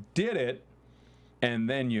 You did it, and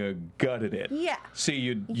then you gutted it. Yeah. See,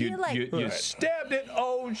 you stabbed it.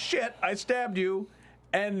 Oh shit! I stabbed you,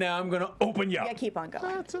 and now I'm gonna open you up. Yeah, keep on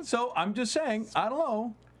going. So I'm just saying, I don't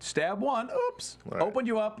know. Stab one. Oops. Right. Opened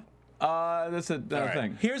you up. That's another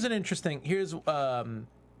thing. Here's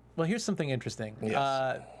something interesting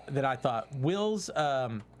Yes. that I thought.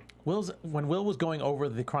 When Will was going over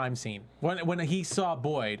the crime scene, when he saw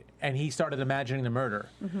Boyd and he started imagining the murder,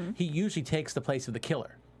 he usually takes the place of the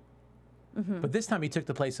killer. But this time he took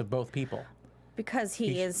the place of both people. Because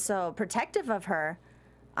he is so protective of her,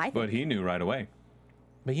 I think. But he knew right away.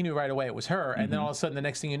 But he knew right away it was her, and then all of a sudden, the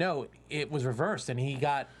next thing you know, it was reversed, and he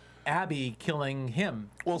got Abby killing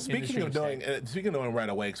him. Well, speaking of knowing right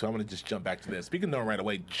away, so I'm going to just jump back to this. Speaking of knowing right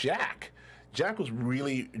away, Jack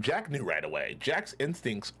knew right away. Jack's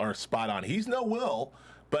instincts are spot on. He's no Will,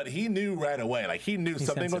 but he knew right away. Like he knew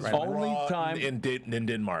something was wrong in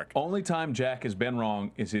Denmark. Only time Jack has been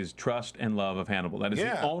wrong is his trust and love of Hannibal. That is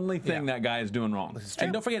the only thing that guy is doing wrong.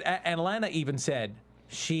 And don't forget, and Alana even said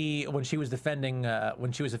when she was defending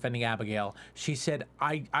Abigail, she said,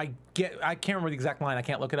 I can't remember the exact line, I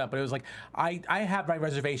can't look it up, but it was like, I have my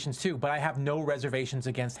reservations too, but I have no reservations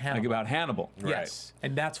against Hannibal. Like about Hannibal. Yes,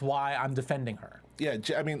 and that's why I'm defending her. Yeah,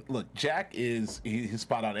 I mean, look, Jack he's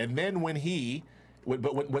spot on. And then when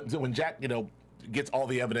Jack, gets all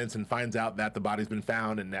the evidence and finds out that the body's been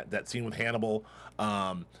found, and that scene with Hannibal,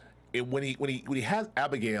 when he has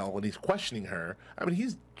Abigail and he's questioning her, I mean,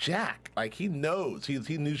 he's Jack. Like he knows,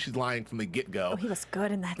 he knew she's lying from the get-go. Oh, he was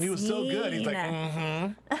good in that scene. He was so good. He's like,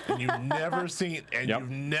 and you've never seen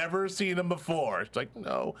him before. It's like,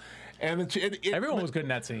 no. And everyone was good in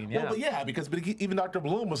that scene. Yeah, well, because even Dr.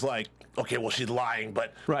 Bloom was like, okay, well, she's lying,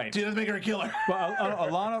 but she doesn't make her a killer. Well,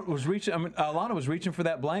 Alana was reaching. Alana was reaching for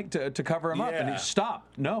that blank to cover him up, and he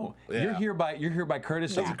stopped. No, you're here by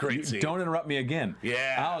courtesy. That's a great scene. Don't interrupt me again.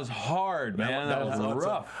 Yeah, that was hard, man. That was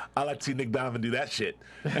rough. I like to see Nick Donovan do that shit.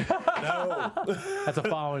 No, that's a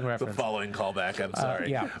following reference. It's a following callback. I'm sorry.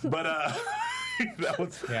 Yeah, but that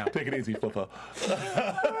was take it easy, Flippo.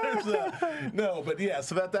 No, but yeah.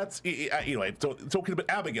 So that's anyway. So it's okay. But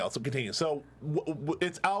Abigail. So continue. So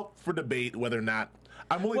it's out for debate whether or not.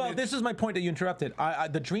 This is my point that you interrupted.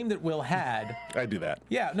 The dream that Will had. I do that.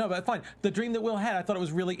 Yeah, no, but fine. The dream that Will had, I thought it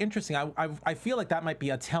was really interesting. I feel like that might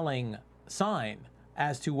be a telling sign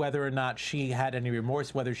as to whether or not she had any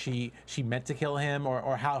remorse, whether she meant to kill him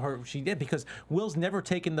or how she did, because Will's never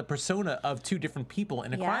taken the persona of two different people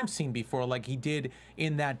in a crime scene before like he did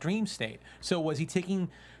in that dream state. So was he taking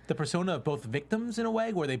the persona of both victims in a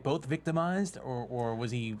way? Were they both victimized, or was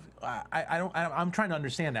he? I'm trying to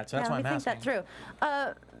understand that, so that's why I'm asking. Think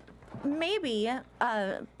that through. Maybe,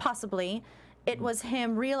 possibly, it was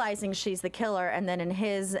him realizing she's the killer, and then in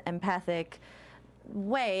his empathic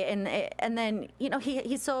way, and then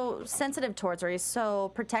he's so sensitive towards her, he's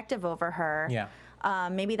so protective over her. Yeah.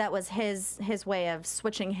 Maybe that was his way of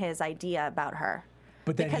switching his idea about her.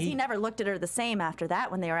 But then because he never looked at her the same after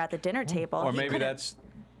that when they were at the dinner table. Or maybe that's.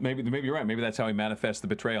 Maybe you're right. Maybe that's how he manifests the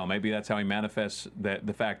betrayal. Maybe that's how he manifests the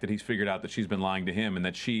fact that he's figured out that she's been lying to him and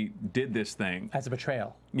that she did this thing as a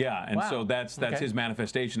betrayal. Yeah, and so that's his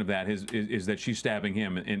manifestation of that is that she's stabbing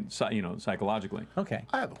him in psychologically. Okay.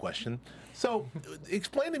 I have a question. So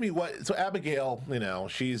explain to me so Abigail,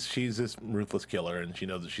 she's this ruthless killer, and she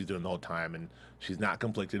knows what she's doing the whole time, and she's not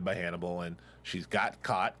conflicted by Hannibal, and she's got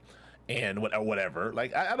caught. And whatever,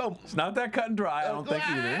 like I don't. It's not that cut and dry. I don't think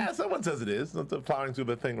either. Someone says it is. Not the plowing through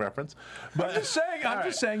the thing reference. But I'm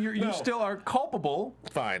just saying you still are culpable.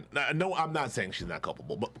 Fine. No, I'm not saying she's not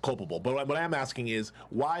culpable. But what I'm asking is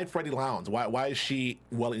why Freddy Lounds? Why is she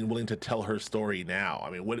willing to tell her story now? I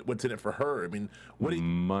mean, what's in it for her? I mean,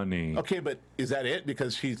 money. Okay, but is that it?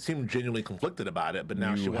 Because she seemed genuinely conflicted about it, but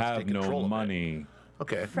now she wants to take control of money. Of it.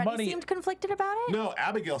 Okay. Freddy seemed conflicted about it? No,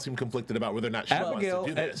 Abigail seemed conflicted about whether or not she wants to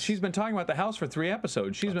do this. She's been talking about the house for 3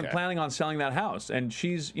 episodes. She's been planning on selling that house, and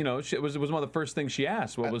she's, it was one of the first things she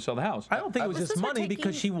asked. What was sell the house? I don't think it was just money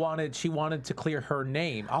because she wanted to clear her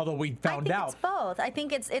name. Although we found out it's both. I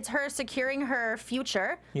think it's her securing her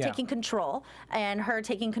future, taking control, and her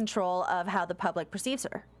taking control of how the public perceives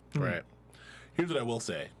her. Right. Here's what I will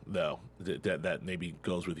say, though, that maybe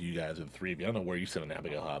goes with you guys, the three of you. I don't know where you sit on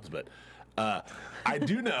Abigail Hobbs, but I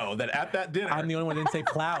do know that at that dinner, I'm the only one who didn't say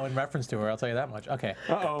plow in reference to her. I'll tell you that much. Okay.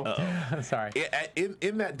 Sorry.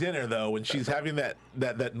 in that dinner, though, when she's having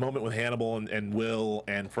that moment with Hannibal and Will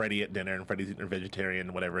and Freddy at dinner, and Freddy's eating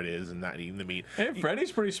vegetarian, whatever it is, and not eating the meat. Hey,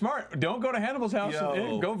 Freddy's pretty smart. Don't go to Hannibal's house.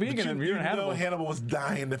 And go vegan and you're in Hannibal. Hannibal was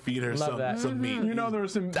dying to feed her some meat. You know there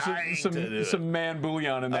was some man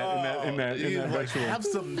bouillon in that vegetable. Have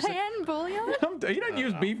some Man bouillon? He doesn't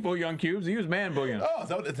use beef bouillon cubes. He used man bouillon. Oh,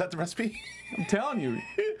 is that the recipe? I'm telling you.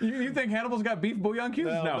 You think Hannibal's got beef bouillon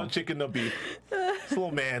cubes? No chicken, no beef. It's a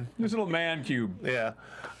little man. Just a little man cube. Yeah.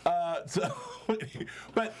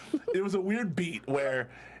 But it was a weird beat where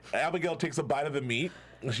Abigail takes a bite of the meat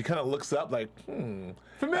and she kind of looks up like,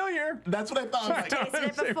 familiar. That's what I thought. I tasted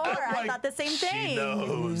it before. I thought the same thing. She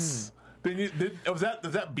knows. Was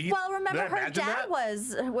that beat? Well, remember her dad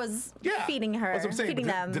was feeding her, That's what I'm saying. feeding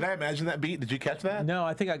them. Did I imagine that beat? Did you catch that? No,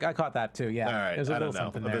 I think I caught that too. Yeah. All right. It was a I little don't know.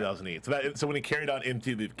 something I thought there. that was neat. So when he carried on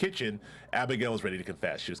into the kitchen, Abigail was ready to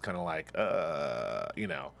confess. She was kind of like, you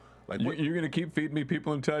know. Like, you're going to keep feeding me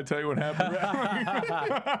people until I tell you what happened?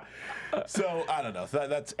 So, I don't know. So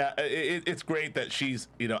that's it's great that she's,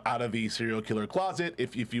 out of the serial killer closet,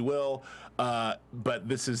 if you will. But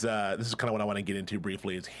this is kind of what I want to get into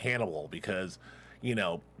briefly is Hannibal because,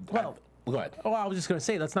 Well, go ahead. Oh, I was just going to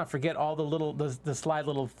say, let's not forget all the sly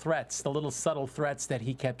little threats, the little subtle threats that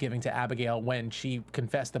he kept giving to Abigail when she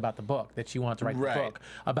confessed about the book, that she wanted to write the book,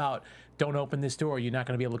 about don't open this door, you're not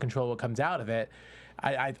going to be able to control what comes out of it.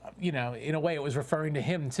 I in a way, it was referring to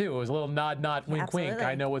him too. It was a little nod, wink, Absolutely. wink.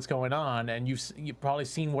 I know what's going on, and you've probably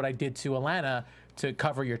seen what I did to Alana to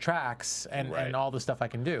cover your tracks and all the stuff I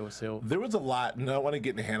can do. So there was a lot, and I don't want to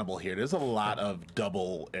get into Hannibal here. There's a lot of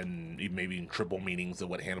double and maybe even triple meanings of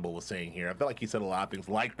what Hannibal was saying here. I felt like he said a lot of things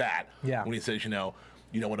like that. Yeah. When he says,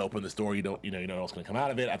 you don't want to open this door, you know what's going to come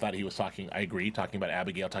out of it. I thought he was talking about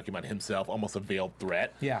Abigail, talking about himself, almost a veiled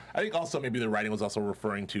threat. Yeah. I think also maybe the writing was also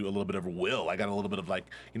referring to a little bit of Will. I got a little bit of like,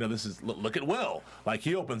 this is, look at Will. Like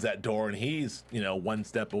he opens that door and he's, one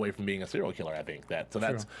step away from being a serial killer, I think that. So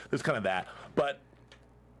there's kind of that. But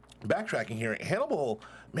backtracking here, Hannibal,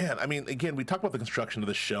 man, I mean, again, we talk about the construction of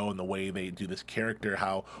the show and the way they do this character,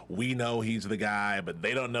 how we know he's the guy, but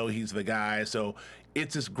they don't know he's the guy. So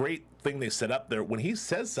it's this great thing they set up there. When he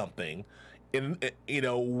says something,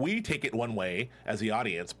 we take it one way as the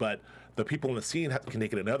audience, but the people in the scene can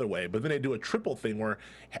take it another way. But then they do a triple thing where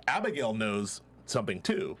Abigail knows something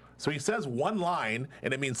too. So he says one line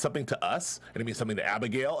and it means something to us and it means something to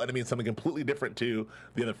Abigail and it means something completely different to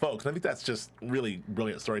the other folks. And I think that's just really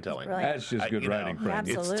brilliant storytelling. That's just good writing, Frank.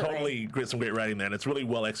 Absolutely. It's totally some great writing there, and it's really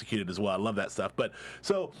well executed as well. I love that stuff. But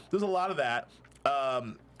so there's a lot of that.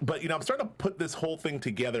 But I'm starting to put this whole thing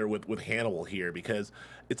together with Hannibal here because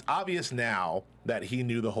it's obvious now that he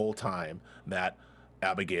knew the whole time that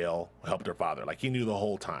Abigail helped her father. Like he knew the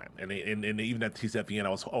whole time, and even at the end, I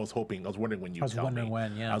was wondering when you tell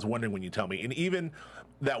me. I was wondering when you tell me, and even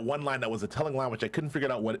that one line that was a telling line, which I couldn't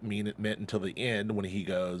figure out what it meant until the end when he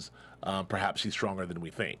goes, "Perhaps she's stronger than we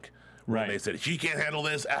think." Right. They said she can't handle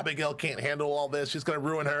this. Abigail can't handle all this. She's gonna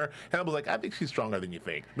ruin her. And I was like, I think she's stronger than you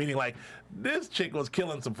think. Meaning, like this chick was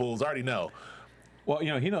killing some fools. I already know. Well,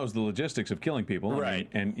 he knows the logistics of killing people, right?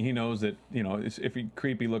 And he knows that if he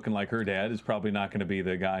creepy looking like her dad is probably not going to be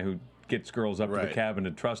the guy who gets girls up to the cabin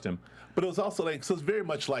to trust him. But it was also like it's very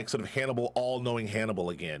much like sort of Hannibal, all-knowing Hannibal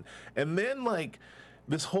again. And then like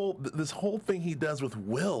this whole thing he does with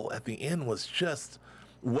Will at the end was just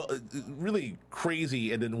really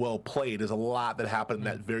crazy and then well played. There's a lot that happened in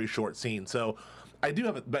that very short scene. So I do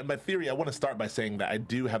have my theory. I want to start by saying that I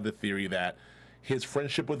do have the theory that his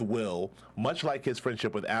friendship with Will, much like his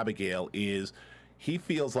friendship with Abigail, is I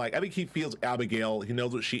think he feels Abigail, he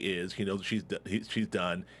knows what she is, he knows what she's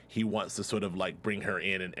done. He wants to sort of like bring her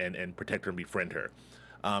in and protect her and befriend her.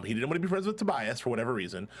 He didn't want to be friends with Tobias for whatever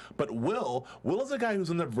reason, but Will is a guy who's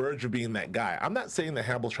on the verge of being that guy. I'm not saying that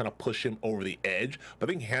Hannibal's trying to push him over the edge, but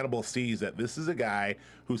I think Hannibal sees that this is a guy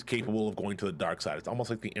who's capable of going to the dark side. It's almost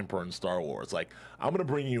like the Emperor in Star Wars. Like, I'm going to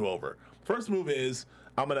bring you over. First move is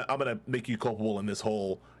I'm gonna make you culpable in this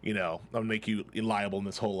whole, I'm gonna make you liable in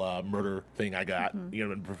this whole murder thing I got,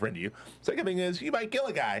 and befriend you. Second thing is you might kill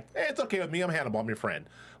a guy. Hey, it's okay with me. I'm Hannibal. I'm your friend.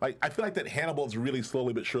 Like I feel like that Hannibal is really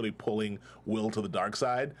slowly but surely pulling Will to the dark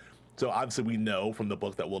side. So obviously we know from the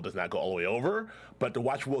book that Will does not go all the way over, but to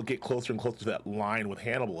watch Will get closer and closer to that line with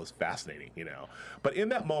Hannibal is fascinating, But in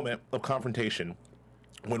that moment of confrontation,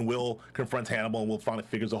 when Will confronts Hannibal and Will finally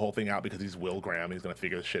figures the whole thing out because he's Will Graham, he's going to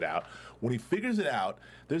figure this shit out. When he figures it out,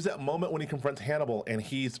 there's that moment when he confronts Hannibal and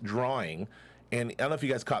he's drawing, and I don't know if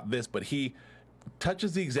you guys caught this, but he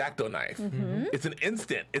touches the X-Acto knife. It's an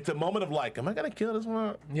instant. It's a moment of like, am I gonna kill this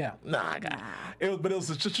one? Yeah. Nah, I got it. But it was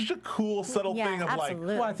just such a cool, subtle thing of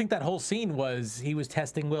absolutely. like. Well, I think that whole scene was he was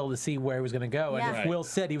testing Will to see where he was going to go, and if Will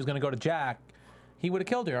said he was going to go to Jack, he would have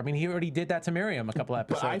killed her. I mean, he already did that to Miriam a couple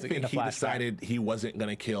episodes. But I think he decided he wasn't going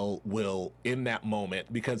to kill Will in that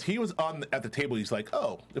moment because he was at the table. He's like,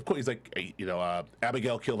 oh, of course. He's like, hey, you know,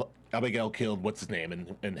 Abigail killed what's his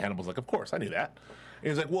name, and Hannibal's like, of course, I knew that. And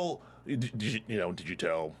he's like, well, did you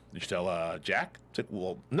tell Jack? It's like,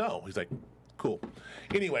 well, no. He's like, cool.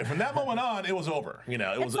 Anyway, from that moment on, it was over. You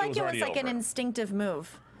know, it was already like over. an instinctive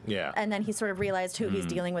move. Yeah. And then he sort of realized who he's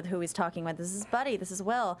dealing with, who he's talking with. This is Buddy. This is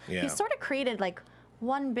Will. Yeah. He sort of created like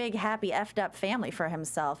one big happy effed up family for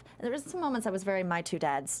himself. And there was some moments that was very My Two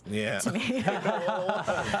Dads to me.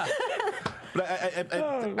 But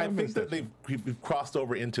I think that we've crossed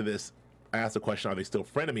over into this. I asked the question: are they still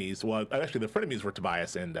frenemies? Well, actually, the frenemies were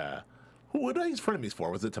Tobias and what are these frenemies for?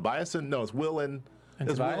 Was it Tobias and no? It's Will and.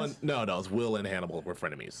 Tobias? No, it's Will and Hannibal were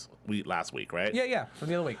frenemies. Last week, right? Yeah, from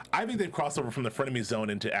the other week. I think they've crossed over from the frenemy zone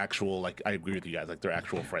into actual. Like, I agree with you guys. Like, they're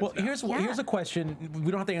actual friends. Well, now. here's a question. We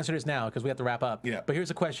don't have to answer this now because we have to wrap up. Yeah. But here's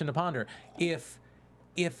a question to ponder: if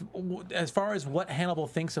as far as what Hannibal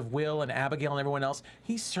thinks of Will and Abigail and everyone else,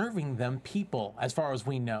 he's serving them people, as far as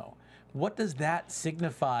we know. What does that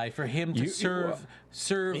signify for him to serve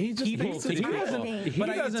people?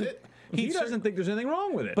 He doesn't think there's anything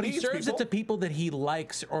wrong with it. But he serves it to people that he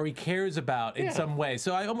likes or he cares about in some way.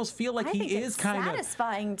 So I almost feel like he is kind of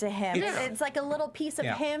satisfying to him. Yeah. It's like a little piece of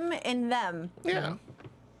him in them. Yeah.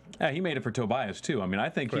 Yeah, he made it for Tobias too. I mean, I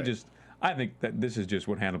think I think that this is just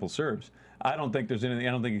what Hannibal serves. I don't think there's anything.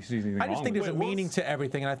 I don't think he sees anything wrong. I just think there's a meaning to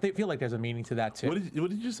everything, and I feel like there's a meaning to that too. What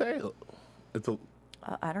did you say? It's a.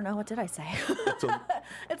 I don't know. What did I say? It's a.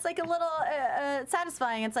 It's like a little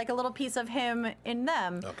satisfying. It's like a little piece of him in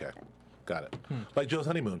them. Okay. Got it. Like Joe's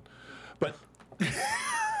honeymoon. But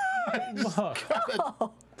I'm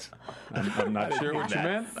not sure what you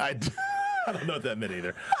meant. I don't know what that meant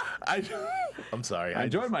either. I'm sorry. I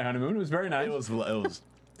enjoyed my honeymoon. It was very nice. It was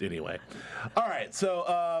anyway. All right,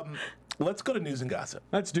 so let's go to news and gossip.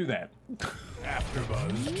 Let's do that.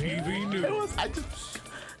 AfterBuzz TV News.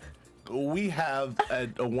 We have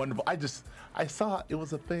a wonderful. I saw it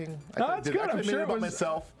was a thing. It's good. I'm sure it about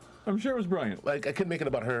myself. I'm sure it was brilliant. Like, I couldn't make it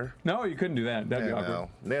about her. No, you couldn't do that. That'd be awkward.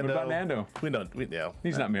 No. What about Nando? We know.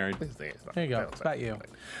 He's not married. There you go. It's about you.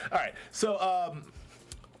 All right. So,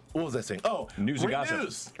 what was I saying? Oh, News and gossip.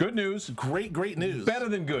 News. Good news. Great news. Better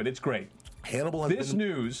than good. It's great. Hannibal has This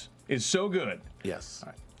news is so good. Yes.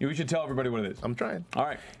 All right. We should tell everybody what it is. I'm trying. All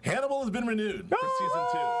right. Hannibal has been renewed for season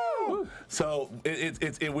 2. So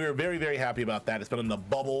we're very, very happy about that. It's been in the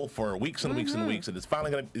bubble for weeks and weeks and weeks, and it's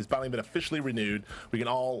finally been officially renewed. We can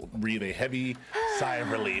all breathe a heavy sigh of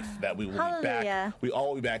relief that we will be back. We all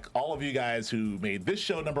will be back. All of you guys who made this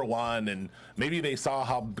show #1, and maybe they saw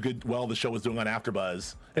how well the show was doing on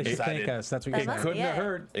AfterBuzz. They should thank us. That's what you couldn't have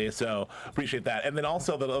hurt. So appreciate that. And then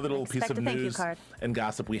also the other little piece of news and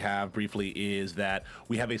gossip we have briefly is that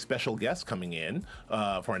we have a special guest coming in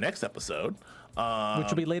for our next episode. Which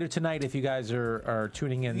will be later tonight if you guys are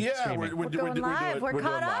tuning in. Yeah, we're going live. We're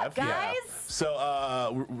caught up, guys. Yeah.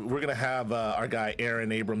 So we're gonna have our guy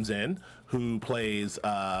Aaron Abrams in, who plays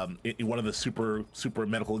one of the super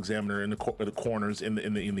medical examiner in the corners in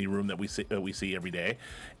the room that we see every day,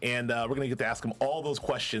 and we're gonna get to ask him all those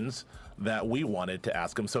questions that we wanted to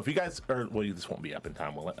ask him. So if you guys this won't be up in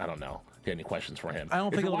time, will it? I don't know. Get any questions for him? I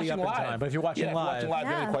don't think it'll be up in time, but if you're watching live,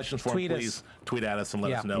 any questions for him, please tweet at us and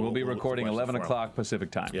let us know. We'll be recording 11 o'clock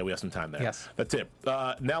Pacific time. Yeah, we have some time there. Yes. That's it.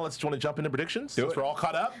 Now let's want to jump into predictions. Since we're all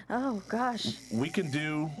caught up. Oh, gosh. We can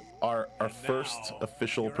do our first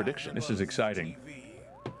official prediction. This is exciting.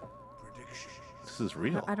 This is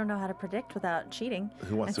real. I don't know how to predict without cheating.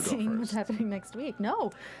 Who wants to go seeing first? What's happening next week?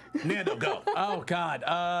 No. Nando, go. Oh God,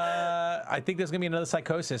 I think there's gonna be another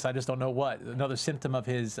psychosis. I just don't know what. Another symptom of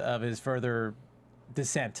his further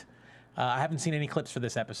descent. I haven't seen any clips for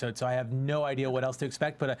this episode, so I have no idea what else to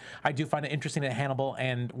expect. But I do find it interesting that Hannibal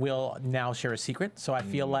and Will now share a secret. So I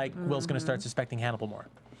feel like Will's gonna start suspecting Hannibal more.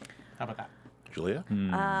 How about that? Julia?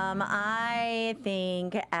 I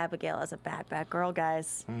think Abigail is a bad girl,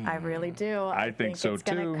 guys. I really do. I think so, it's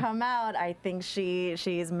gonna too. come out. I think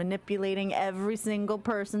she's manipulating every single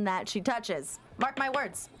person that she touches. Mark my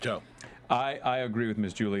words. Joe? I agree with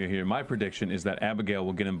Miss Julia here. My prediction is that Abigail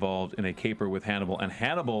will get involved in a caper with Hannibal, and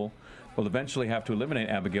Hannibal will eventually have to eliminate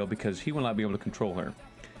Abigail because he will not be able to control her.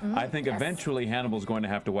 I think eventually Hannibal's going to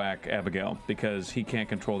have to whack Abigail because he can't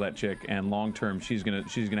control that chick, and long term she's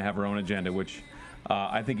gonna have her own agenda, which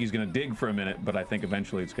I think he's going to dig for a minute, but I think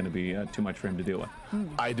eventually it's going to be too much for him to deal with.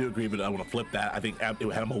 I do agree, but I want to flip that. I think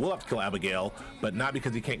Hannibal will have to kill Abigail, but not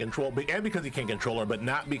because he can't control, and because he can't control her, but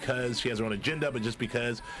not because she has her own agenda, but just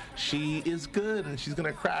because she is good and she's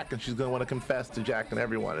going to crack and she's going to want to confess to Jack and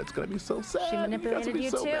everyone. It's going to be so sad. She manipulated you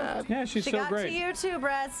so too. bad. Yeah, she's so great. She got to you too,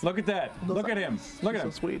 Brez. Look at that. Look at him. Look at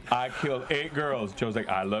him. So sweet. I killed 8 girls. Joe's like,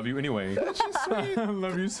 I love you anyway. She's sweet. I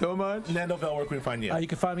love you so much. Nando Vel, where can we find you? You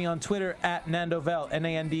can find me on Twitter at Nandovel,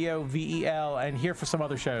 Nandovel, and here for some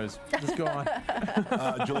other shows. Just go on.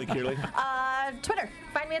 Julia Cearley. Twitter.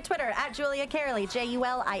 Find me on Twitter at Julia Cearley,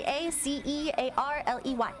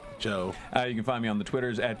 JuliaCearley. Joe. You can find me on the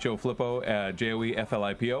Twitters at Joe Flippo,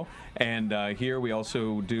 JoeFlipo. And here we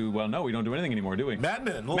also do, well, no, we don't do anything anymore, do we? Mad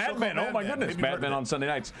Men. Mad Men. Oh, my goodness. Mad Men on Sunday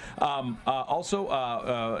nights.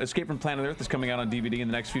 Also, Escape from Planet Earth is coming out on DVD in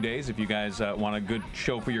the next few days. If you guys want a good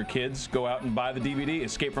show for your kids, go out and buy the DVD,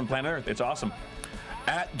 Escape from Planet Earth. It's awesome.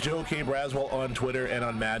 At Joe K. Braswell on Twitter and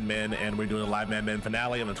on Mad Men, and we're doing a live Mad Men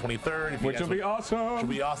finale on the 23rd. Which will be awesome. Which will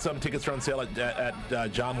be awesome. Tickets are on sale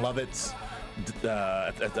at John Lovett's.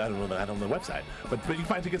 I don't know the website, but you can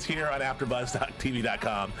find tickets here on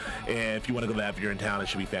AfterBuzzTV.com. And if you want to go to that, if you're in town, it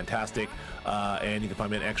should be fantastic. And you can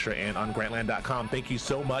find me on Extra and on Grantland.com. Thank you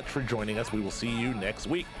so much for joining us. We will see you next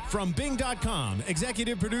week. From Bing.com,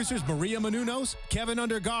 executive producers Maria Menounos, Kevin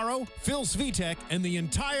Undergaro, Phil Svitek, and the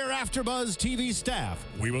entire AfterBuzz TV staff,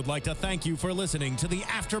 we would like to thank you for listening to the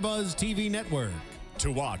AfterBuzz TV network. To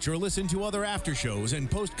watch or listen to other after shows and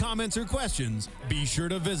post comments or questions, be sure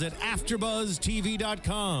to visit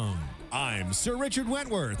AfterBuzzTV.com. I'm Sir Richard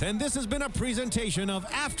Wentworth, and this has been a presentation of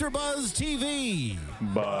AfterBuzz TV.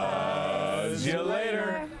 Buzz you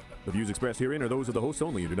later. The views expressed herein are those of the hosts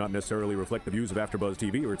only and do not necessarily reflect the views of AfterBuzz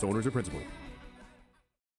TV or its owners or principals.